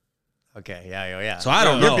 2. Okay, yeah. So I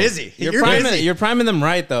don't know. You're busy. You're priming them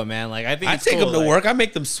right though, man. Like I think I it's take cool, them to like, work. I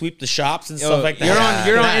make them sweep the shops and stuff like that.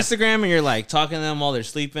 You're on Instagram and you're like talking to them while they're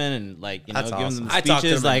sleeping and like giving them I talk to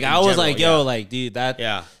speeches. them Like in I was general, like, yo, like dude,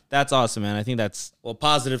 that's awesome, man. I think that's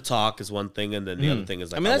positive talk is one thing, and then the other thing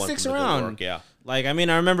is like that sticks around. Work. Yeah. Like, I mean,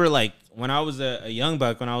 I remember, like, when I was a young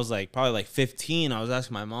buck, when I was, like, probably, like, 15, I was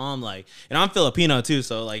asking my mom, like, and I'm Filipino, too,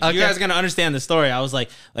 so, like, you guys are going to understand the story. I was like,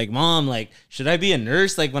 Mom, like, should I be a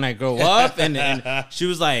nurse, like, when I grow up? And she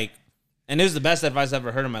was like, and it was the best advice I've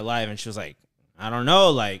ever heard in my life, and she was like, I don't know,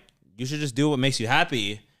 like, you should just do what makes you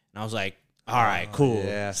happy. And I was like, all right, cool.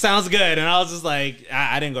 Yeah. Sounds good. And I was just like,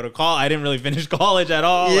 I didn't go to college. I didn't really finish college at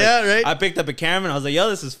all. Yeah, like, right. I picked up a camera, and I was like, yo,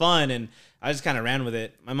 this is fun. And I just kind of ran with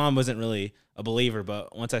it. My mom wasn't really a believer,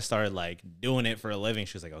 but once I started like doing it for a living,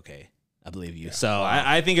 she was like, okay, I believe you. Yeah. So wow.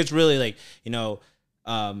 I think it's really like,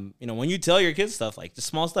 when you tell your kids stuff, like the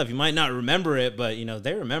small stuff, you might not remember it, but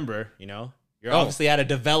they remember, you're obviously at a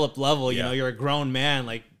developed level, you're a grown man,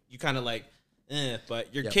 like you kind of like,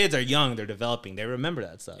 but your kids are young, they're developing, they remember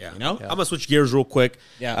that stuff, I'm gonna switch gears real quick.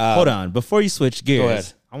 Hold on, before you switch gears, go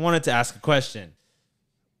ahead. I wanted to ask a question.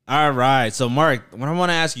 All right. So, Mark, what I want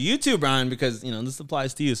to ask you too, Brian, because, this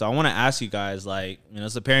applies to you. So I want to ask you guys, like,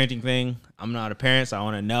 it's a parenting thing. I'm not a parent, so I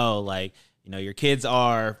want to know, like, your kids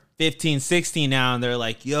are 15, 16 now, and they're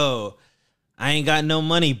like, yo, I ain't got no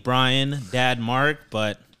money, Brian, Dad, Mark,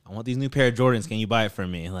 but I want these new pair of Jordans. Can you buy it for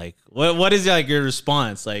me? Like, what is like your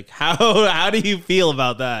response? Like, how do you feel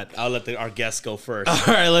about that? I'll let our guests go first.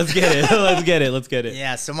 All right, let's get it. Let's get it.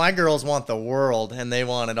 Yeah, so my girls want the world, and they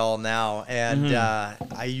want it all now. And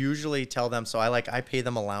I usually tell them, so I pay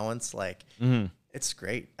them allowance. Like, it's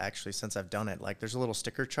great, actually, since I've done it. Like, there's a little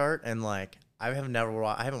sticker chart, and like, I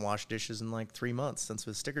haven't washed dishes in like 3 months since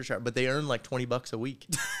the sticker chart, but they earn like $20 a week.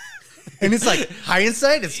 And it's like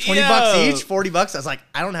hindsight, it's $20 each, $40. I was like,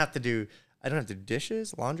 I don't have to do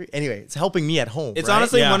dishes, laundry. Anyway, it's helping me at home. It's right?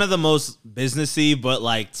 honestly one of the most businessy, but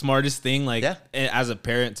like smartest thing, like as a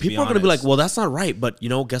parent. People are gonna be like, well, that's not right, but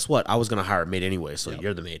guess what? I was gonna hire a maid anyway, so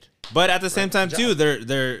you're the maid. But at the same time, too,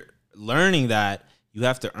 they're learning that you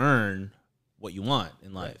have to earn what you want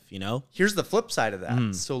in life. Here's the flip side of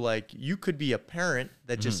that. So like, you could be a parent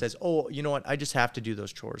that just says, oh, you know what, I just have to do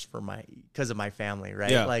those chores because of my family,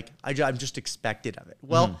 right? Like I'm just expected of it.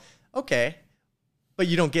 Well, okay, but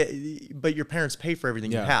but your parents pay for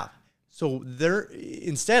everything you have. So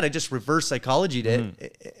instead I just reverse psychologied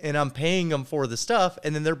it, and I'm paying them for the stuff,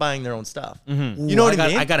 and then they're buying their own stuff. You know what I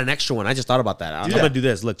mean? I got an extra one. I just thought about that. I'm gonna do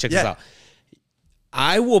this. Look, check this out.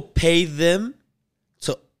 I will pay them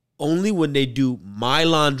only when they do my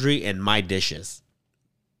laundry and my dishes.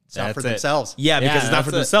 It's not for themselves. Yeah, because it's not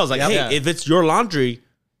for themselves. Like, hey, if it's your laundry,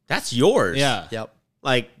 that's yours. Yeah. Yep.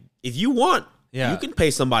 Like, if you want, you can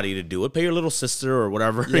pay somebody to do it. Pay your little sister or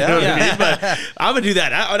whatever. You know what I mean? But I'm gonna do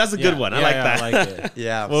that. That's a good one. I like that. I like it.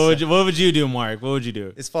 Yeah. What would you do, Mark? What would you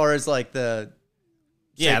do? As far as like the...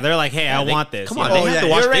 Yeah, they're like, hey, I want this. Come on, they have to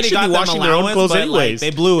wash. They should be washing their own clothes anyways.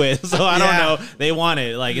 Like, they blew it, so I don't know. They want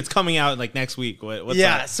it. Like, it's coming out like next week. What's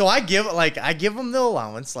that? So I give them the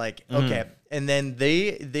allowance. Like, okay, and then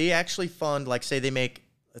they actually fund. Like, say they make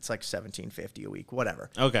it's like $17.50 a week,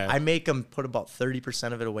 whatever. Okay, I make them put about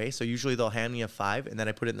 30% of it away. So usually they'll hand me a $5, and then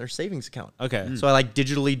I put it in their savings account. Okay, so I like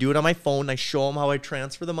digitally do it on my phone. And I show them how I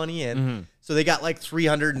transfer the money in. So they got like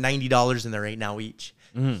 $390 in there right now each.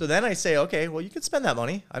 So then I say, okay, well, you can spend that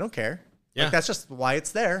money. I don't care. Yeah. Like, that's just why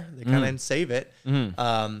it's there. They kind of save it.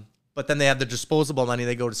 But then they have the disposable money.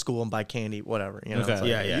 They go to school and buy candy, whatever. Okay.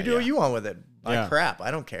 Like, you do what you want with it. Buy crap.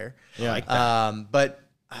 I don't care. Yeah. Like that. But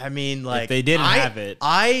I mean, like, if they didn't have it.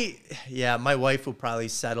 My wife will probably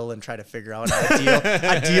settle and try to figure out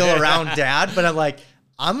a deal around Dad. But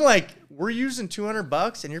I'm like, we're using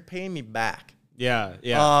 $200 and you're paying me back. Yeah.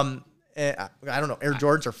 Yeah. I don't know. Air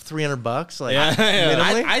Jordans are $300. Like,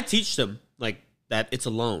 I teach them like that. It's a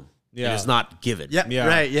loan. Yeah, it's not given. Yeah,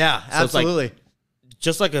 right. Yeah, so absolutely. It's like,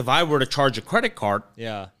 just like if I were to charge a credit card.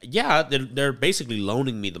 Yeah, they're basically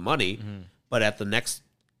loaning me the money, but at the next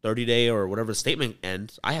 30-day or whatever the statement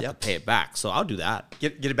ends, I have to pay it back. So I'll do that.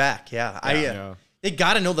 Get it back. Yeah, they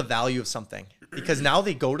got to know the value of something, because now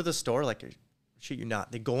they go to the store like. Shit you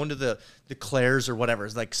not. They go into the Claire's or whatever.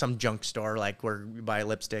 It's like some junk store, like where you buy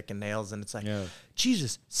lipstick and nails, and it's like,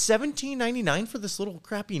 Jesus, $17.99 for this little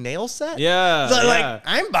crappy nail set? Yeah. So like,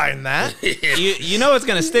 I'm buying that. you know it's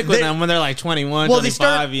gonna stick with them when they're like 21,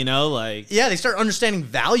 25, they start understanding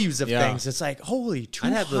values of things. It's like, holy,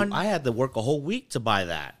 I had to work a whole week to buy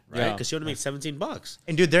that, right? Because you only make $17.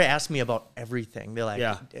 And dude, they ask me about everything. They're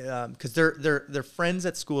like, because their friends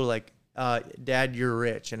at school are like, Dad, you're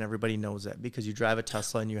rich, and everybody knows it because you drive a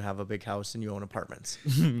Tesla and you have a big house and you own apartments.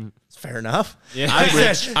 It's fair enough. Yeah. I'm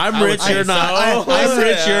rich. I'm rich. You're not. I'm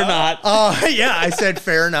rich. You're not. Yeah, I said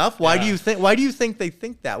fair enough. Why do you think they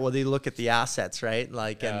think that? Well, they look at the assets, right?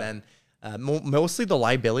 Like, and then mostly the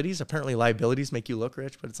liabilities. Apparently, liabilities make you look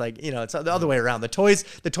rich, but it's like, it's the other way around. The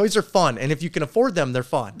toys are fun, and if you can afford them, they're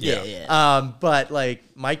fun. Yeah. But like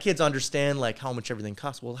my kids understand like how much everything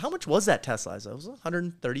costs. Well, how much was that Tesla? It was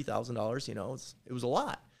 $130,000. It was a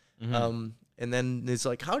lot. And then it's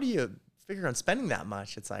like, how do you figure on spending that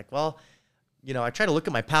much? It's like, well, I try to look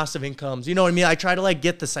at my passive incomes. You know what I mean? I try to like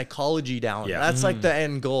get the psychology down. Yeah. That's like the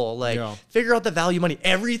end goal. Like figure out the value of money.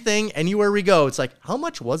 Everything, anywhere we go, it's like, how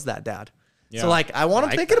much was that, Dad? Yeah. So like, I want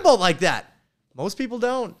them thinking about like that. Most people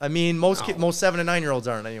don't. I mean, most 7 and 9 year olds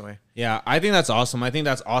aren't anyway. Yeah, I think that's awesome. I think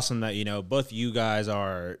that's awesome that, both you guys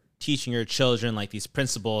are teaching your children like these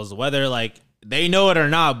principles, whether like they know it or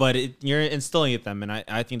not, but you're instilling it them. And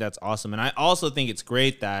I think that's awesome. And I also think it's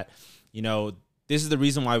great that, this is the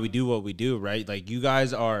reason why we do what we do, right? Like you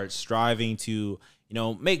guys are striving to,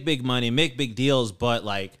 make big money, make big deals. But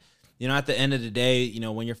like, at the end of the day,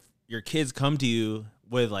 when your kids come to you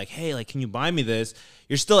with like, hey, like, can you buy me this?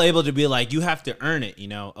 You're still able to be like, you have to earn it,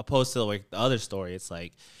 opposed to like the other story. It's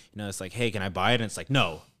like, it's like, hey, can I buy it? And it's like,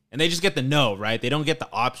 no. And they just get the no, right? They don't get the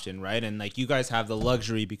option, right? And like you guys have the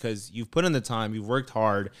luxury because you've put in the time, you've worked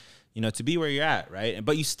hard, to be where you're at, right?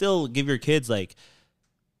 But you still give your kids like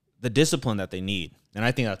the discipline that they need. And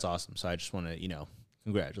I think that's awesome. So I just want to,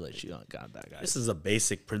 congratulate you on that, guys. This is a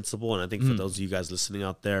basic principle. And I think for those of you guys listening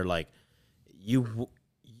out there, like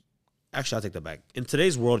actually, I'll take that back. In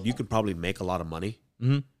today's world, you could probably make a lot of money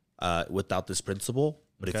without this principle.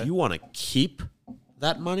 But if you want to keep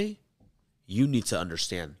that money, you need to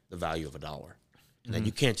understand the value of a dollar. And then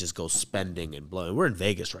you can't just go spending and blowing. We're in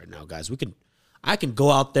Vegas right now, guys. I can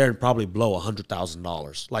go out there and probably blow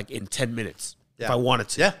 $100,000 like in 10 minutes if I wanted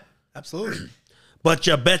to. Yeah, absolutely. But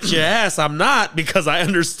you bet your ass I'm not, because I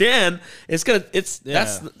understand that's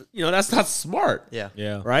not smart.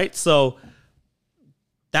 Yeah. Right? So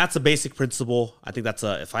that's a basic principle. I think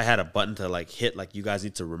if I had a button to like hit, like you guys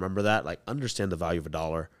need to remember that, like understand the value of a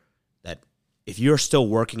dollar. That if you're still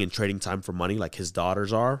working and trading time for money, like his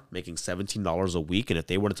daughters are making $17 a week, and if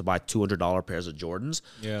they wanted to buy $200 pairs of Jordans,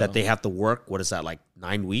 that they have to work, what is that, like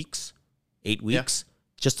 9 weeks, 8 weeks,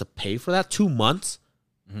 just to pay for that, 2 months?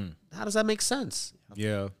 How does that make sense?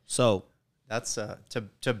 Yeah. So that's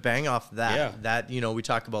to bang off that, that, we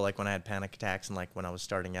talk about like when I had panic attacks and like when I was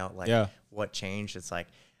starting out, like what changed. It's like,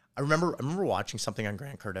 I remember watching something on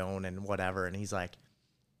Grant Cardone and whatever. And he's like,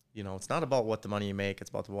 it's not about what the money you make. It's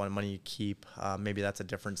about the money you keep. Maybe that's a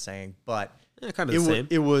different saying, but kind of the same.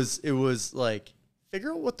 It was like,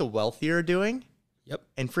 figure out what the wealthy are doing. Yep.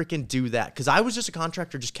 And freaking do that. Cause I was just a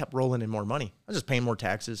contractor, just kept rolling in more money. I was just paying more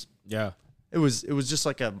taxes. Yeah. It was just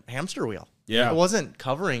like a hamster wheel. Yeah. It wasn't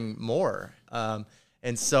covering more.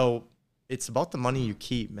 And so it's about the money you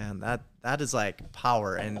keep, man. That is like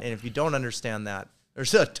power. And if you don't understand that,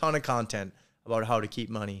 there's a ton of content about how to keep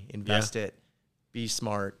money, invest it, be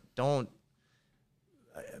smart. Don't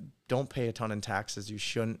pay a ton in taxes. You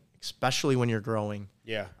shouldn't, especially when you're growing.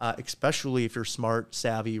 Yeah. Especially if you're smart,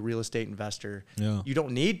 savvy real estate investor. Yeah. You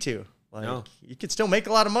don't need to. You could still make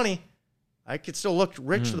a lot of money. I could still look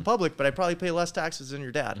rich to the public, but I'd probably pay less taxes than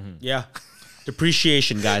your dad. Yeah.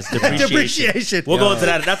 Depreciation, guys. Depreciation. We'll go into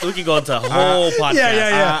that. We can go into a whole podcast.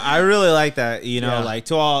 Yeah. I really like that. Like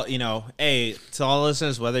to all, hey, to all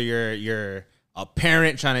listeners, whether you're a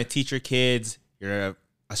parent trying to teach your kids, you're an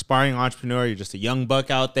aspiring entrepreneur, you're just a young buck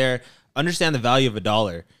out there, understand the value of a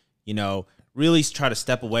dollar. Really try to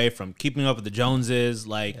step away from keeping up with the Joneses,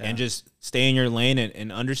 and just stay in your lane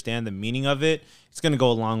and understand the meaning of it. It's going to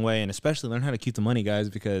go a long way, and especially learn how to keep the money, guys,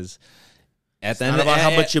 because at the end of the day, it's not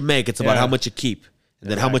about how much you make. It's about how much you keep,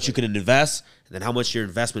 and then how much you can invest, and then how much your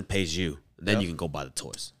investment pays you. And then you can go buy the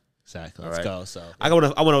toys. Exactly. Let's go. So I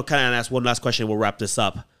want to kind of ask one last question. We'll wrap this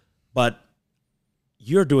up. But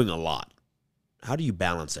you're doing a lot. How do you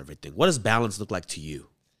balance everything? What does balance look like to you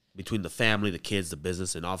between the family, the kids, the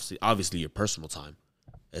business, and obviously your personal time?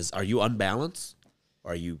 Are you unbalanced?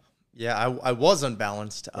 Or are you? Yeah, I was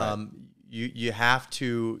unbalanced. Right. You have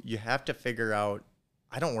to figure out.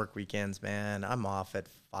 I don't work weekends, man. I'm off at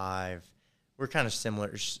 5. We're kind of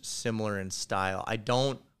similar in style. I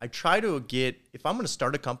try to if I'm going to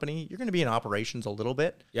start a company, you're going to be in operations a little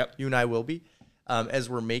bit. Yep. You and I will be, as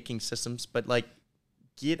we're making systems, but like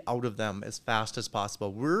get out of them as fast as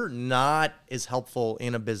possible. We're not as helpful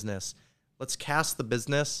in a business. Let's cast the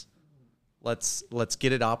business let's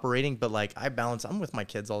get it operating. But like I'm with my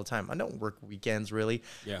kids all the time. I don't work weekends really.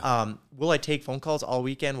 Yeah. Will I take phone calls all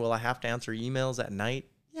weekend? Will I have to answer emails at night?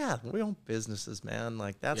 Yeah, we own businesses, man.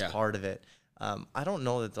 Like that's part of it. I don't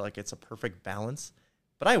know that like it's a perfect balance,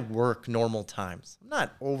 but I work normal times. I'm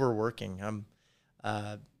not overworking. I'm,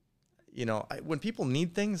 when people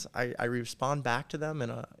need things, I respond back to them in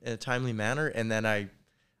a timely manner, and then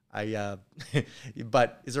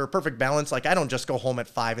but is there a perfect balance? Like I don't just go home at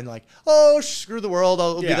 5 and like, oh, screw the world,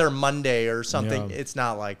 I'll be there Monday or something. Yeah. It's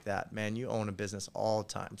not like that, man. You own a business all the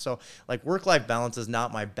time. So like work-life balance is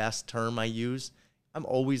not my best term I use. I'm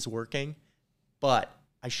always working, but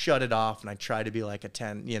I shut it off and I try to be like a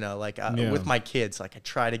 10, with my kids. Like I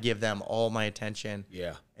try to give them all my attention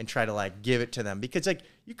and try to like give it to them, because like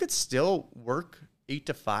you could still work 8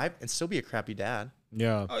 to 5 and still be a crappy dad.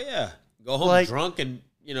 Yeah. Oh yeah. Go home drunk and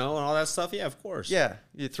and all that stuff. Yeah, of course. Yeah.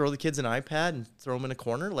 You throw the kids an iPad and throw them in a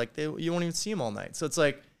corner. Like you won't even see them all night. So it's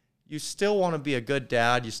like, you still want to be a good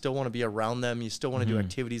dad. You still want to be around them. You still want to do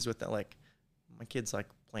activities with them. Like my kids like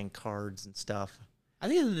playing cards and stuff. I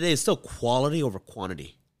think at the end of the day, it's still quality over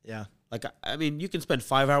quantity. Yeah. Like, I mean, you can spend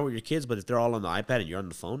 5 hours with your kids, but if they're all on the iPad and you're on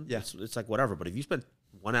the phone, it's like whatever. But if you spend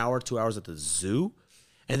 1 hour, 2 hours at the zoo,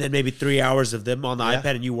 and then maybe 3 hours of them on the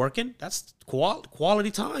iPad and you working, that's quality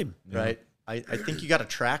time. Right. I think you got to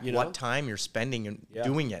track what time you're spending and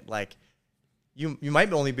doing it. Like, you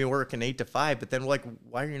might only be working 8 to 5, but then like,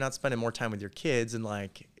 why are you not spending more time with your kids? And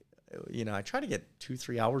like, I try to get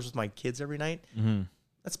 2-3 hours with my kids every night. Mm-hmm.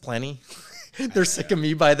 That's plenty. They're sick of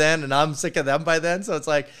me by then, and I'm sick of them by then. So it's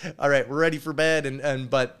like, all right, we're ready for bed.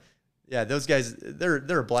 But yeah, those guys,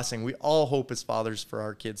 they're a blessing. We all hope as fathers for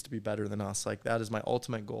our kids to be better than us. Like that is my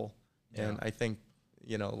ultimate goal. Yeah. And I think,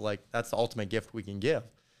 like that's the ultimate gift we can give.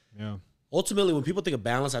 Yeah. Ultimately, when people think of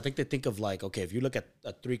balance, I think they think of like, okay, if you look at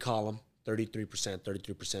a 3-column, 33%,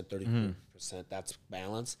 33%, 33%, that's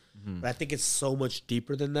balance. Mm-hmm. But I think it's so much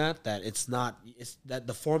deeper than that, that it's not, it's that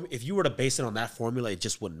the form, if you were to base it on that formula, it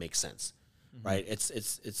just wouldn't make sense, right?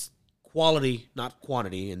 It's quality, not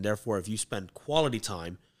quantity. And therefore, if you spend quality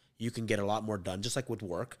time, you can get a lot more done, just like with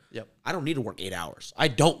work. Yep. I don't need to work 8 hours. I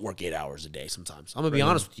don't work 8 hours a day sometimes. I'm going to be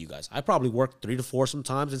honest with you guys. I probably work 3 to 4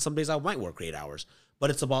 sometimes, and some days I might work 8 hours. But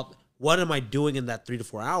it's about what am I doing in that 3 to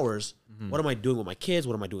 4 hours? Mm-hmm. What am I doing with my kids?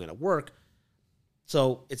 What am I doing at work?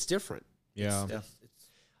 So it's different. Yeah. It's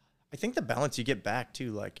I think the balance you get back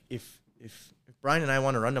too, like if Brian and I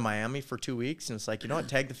want to run to Miami for 2 weeks and it's like,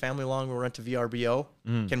 tag the family along, we'll run to VRBO.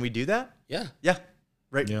 Can we do that? Yeah. Yeah.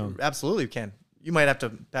 Right. Yeah. Absolutely we can. You might have to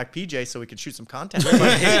pack PJ so we could shoot some content. You know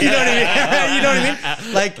what I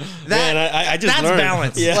mean? Like that. Man, I just that's learned.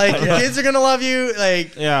 Balance. Yeah. Like your kids are gonna love you.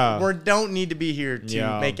 Like we don't need to be here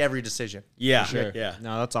to make every decision. Yeah. Sure. Yeah.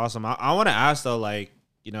 No, that's awesome. I want to ask though, like,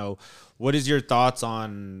 what is your thoughts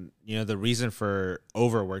on the reason for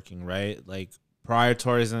overworking, right? Like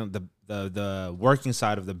prioritizing the working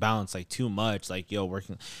side of the balance, like too much, like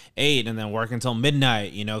working 8 and then working until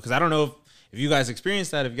midnight, because I don't know if you guys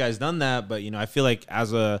experienced that, if you guys done that, but I feel like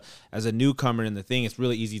as a newcomer in the thing, it's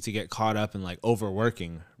really easy to get caught up in like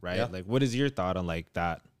overworking, right? Yeah. Like, what is your thought on like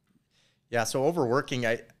that? Yeah, so overworking,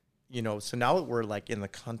 so now we're like in the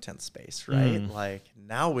content space, right? Like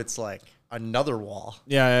now it's like another wall.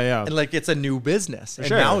 Yeah. And like it's a new business, and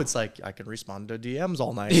now it's like I can respond to DMs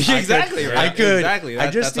all night. Exactly, right? I could. Exactly.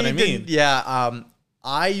 That's what I mean.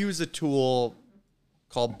 I use a tool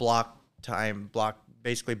called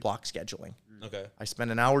basically block scheduling. Okay. I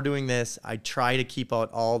spend an hour doing this. I try to keep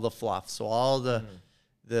out all the fluff. So all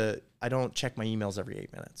the I don't check my emails every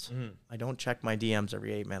 8 minutes. I don't check my DMs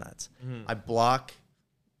every 8 minutes. I block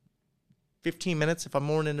 15 minutes if I'm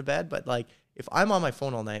more into bed. But like if I'm on my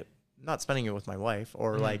phone all night, I'm not spending it with my wife,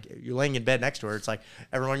 or like you're laying in bed next to her, it's like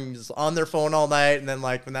everyone's on their phone all night, and then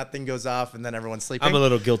like when that thing goes off and then everyone's sleeping. I'm a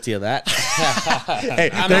little guilty of that. Hey,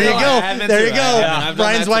 there you go. There you go.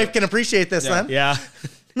 Brian's wife can appreciate this then. Yeah.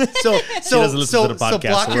 So podcast,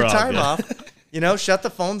 block your time off. Shut the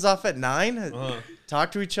phones off at 9.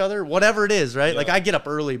 Talk to each other, whatever it is, right? Yeah. Like I get up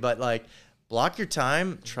early, but like block your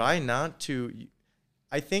time. Try not to.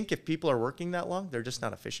 I think if people are working that long, they're just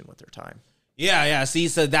not efficient with their time. Yeah. See,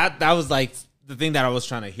 so that was like the thing that I was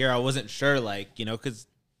trying to hear. I wasn't sure, like, because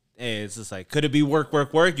it's just like, could it be work?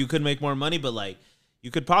 You could make more money, but like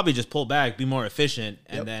you could probably just pull back, be more efficient,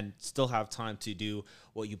 and then still have time to do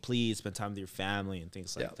what you please, spend time with your family and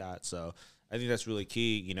things like that. So I think that's really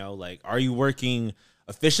key. Like, are you working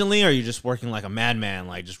efficiently, or are you just working like a madman,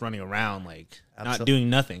 like just running around, like not doing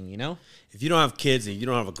nothing? If you don't have kids and you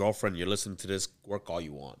don't have a girlfriend, you're listening to this, work all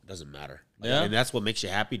you want. It doesn't matter. And that's what makes you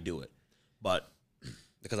happy, do it. But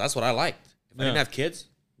because that's what I liked. If I didn't have kids,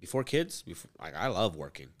 before kids, like I love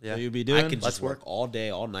working. Yeah. So you'd be doing. I can just work all day,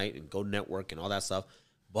 all night, and go network and all that stuff.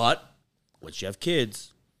 But once you have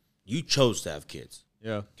kids, you chose to have kids.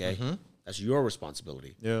 Yeah. Okay, that's your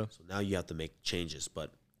responsibility. Yeah. So now you have to make changes.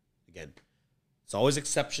 But again, it's always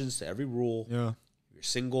exceptions to every rule. Yeah. If you're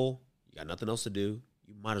single, you got nothing else to do.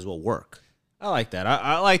 You might as well work. I like that.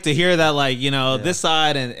 I like to hear that, like, you know, this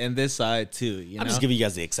side and this side too. You know? I'm just giving you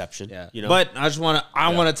guys the exception. Yeah. You know? But I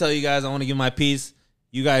want to tell you guys, I want to give my piece.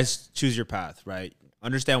 You guys choose your path, right?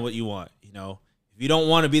 Understand what you want. You know, if you don't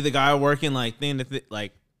want to be the guy working like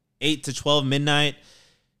 8 to 12 midnight,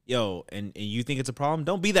 and you think it's a problem,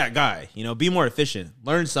 don't be that guy. You know, be more efficient.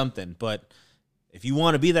 Learn something. But if you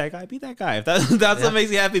want to be that guy, be that guy. If that's what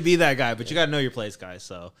makes you happy, be that guy. But you got to know your place, guys.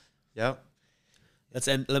 So, Yep.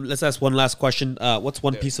 Let's ask one last question. What's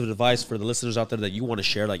one piece of advice for the listeners out there that you want to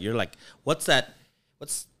share? Like, you're like, what do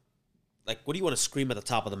you want to scream at the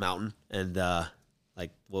top of the mountain? And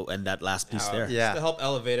we'll end that last piece there. Yeah. to help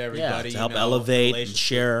elevate everybody. To help elevate and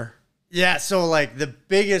share. Yeah, so like the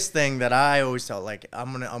biggest thing that I always tell, like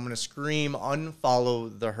I'm gonna scream,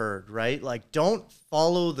 unfollow the herd, right? Like don't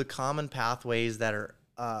follow the common pathways that are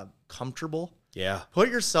comfortable. Yeah. Put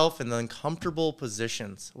yourself in the uncomfortable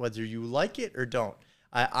positions, whether you like it or don't.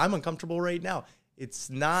 I'm uncomfortable right now.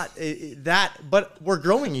 It's not that, but we're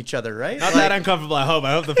growing each other, right? Not that uncomfortable, I hope.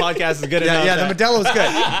 I hope the podcast is good enough. Yeah, the Modelo's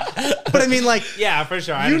good. But I mean, like, yeah, for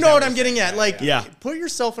sure. You know what I'm getting at. Like, yeah. Put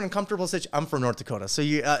yourself in a comfortable situation. I'm from North Dakota, so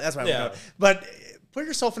that's why I'm going. But put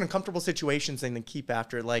yourself in uncomfortable situations and then keep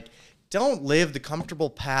after it. Like, don't live the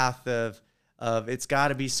comfortable path of it's got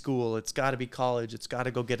to be school, it's got to be college, it's got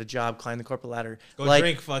to go get a job, climb the corporate ladder. Go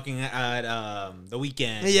drink fucking at the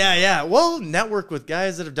weekend. Yeah. Well, network with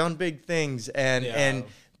guys that have done big things and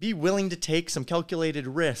be willing to take some calculated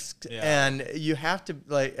risks. Yeah. And you have to,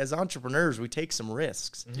 like, as entrepreneurs, we take some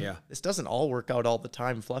risks. Mm-hmm. Yeah. This doesn't all work out all the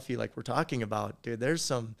time, fluffy, like we're talking about. Dude, there's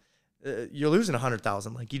some, you're losing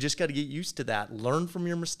 100,000. Like, you just got to get used to that. Learn from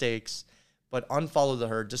your mistakes, but unfollow the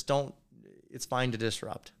herd. Just don't, it's fine to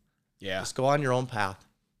disrupt. Yeah. Just go on your own path.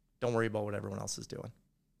 Don't worry about what everyone else is doing.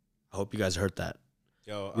 I hope you guys heard that.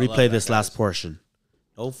 Yo, replay this last portion.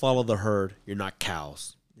 Don't follow the herd. You're not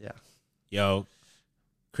cows. Yeah. Yo,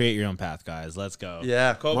 create your own path, guys. Let's go.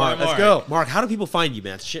 Yeah. Mark, let's go. Mark, how do people find you,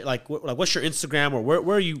 man? Like what's your Instagram or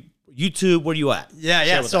where are you? YouTube? Where are you at?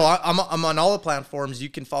 Yeah. So I'm on all the platforms. You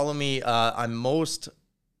can follow me. I'm most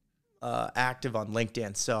active on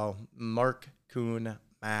LinkedIn. So Marc Kuhn,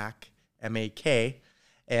 Mac, M-A-K.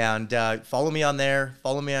 And follow me on there.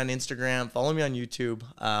 Follow me on Instagram. Follow me on YouTube.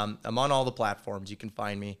 I'm on all the platforms. You can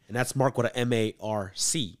find me. And that's Mark with a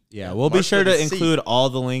M-A-R-C. Yeah, we'll be sure to include all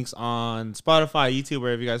the links on Spotify, YouTube,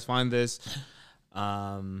 wherever you guys find this.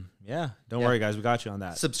 Don't worry, guys. We got you on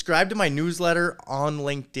that. Subscribe to my newsletter on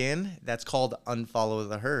LinkedIn. That's called Unfollow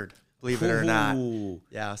the Herd. Believe it or not.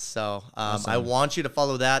 Yeah, so awesome. I want you to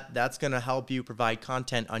follow that. That's going to help you provide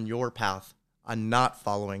content on your path, on not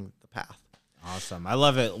following the path. Awesome. I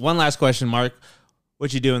love it. One last question, Mark.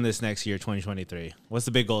 What you doing this next year, 2023? What's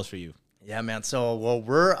the big goals for you? Yeah, man. So,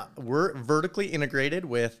 we're vertically integrated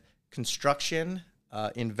with construction,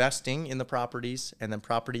 investing in the properties, and then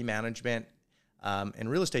property management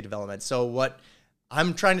and real estate development. So what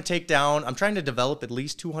I'm trying to develop at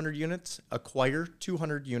least 200 units, acquire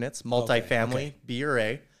 200 units, multifamily, B or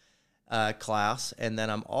A class. And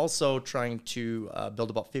then I'm also trying to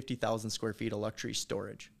build about 50,000 square feet of luxury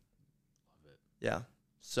storage. Yeah.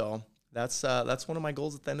 So that's one of my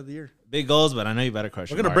goals at the end of the year. Big goals, but I know you better crush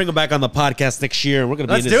it. We're going to bring him back on the podcast next year. We're going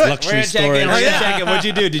to be in this luxury storage. Check it. What'd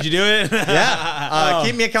you do? Did you do it? Yeah.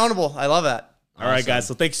 Keep me accountable. I love that. All right, guys.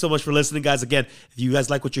 So thanks so much for listening, guys. Again, if you guys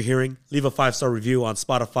like what you're hearing, leave a 5-star review on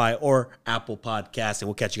Spotify or Apple Podcasts, and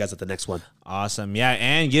we'll catch you guys at the next one. Awesome. Yeah,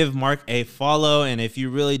 and give Mark a follow. And if you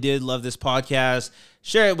really did love this podcast,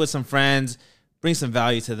 share it with some friends, bring some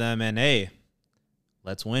value to them, and hey,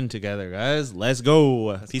 let's win together, guys. Let's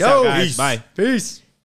go. Peace out, guys. Peace. Bye. Peace.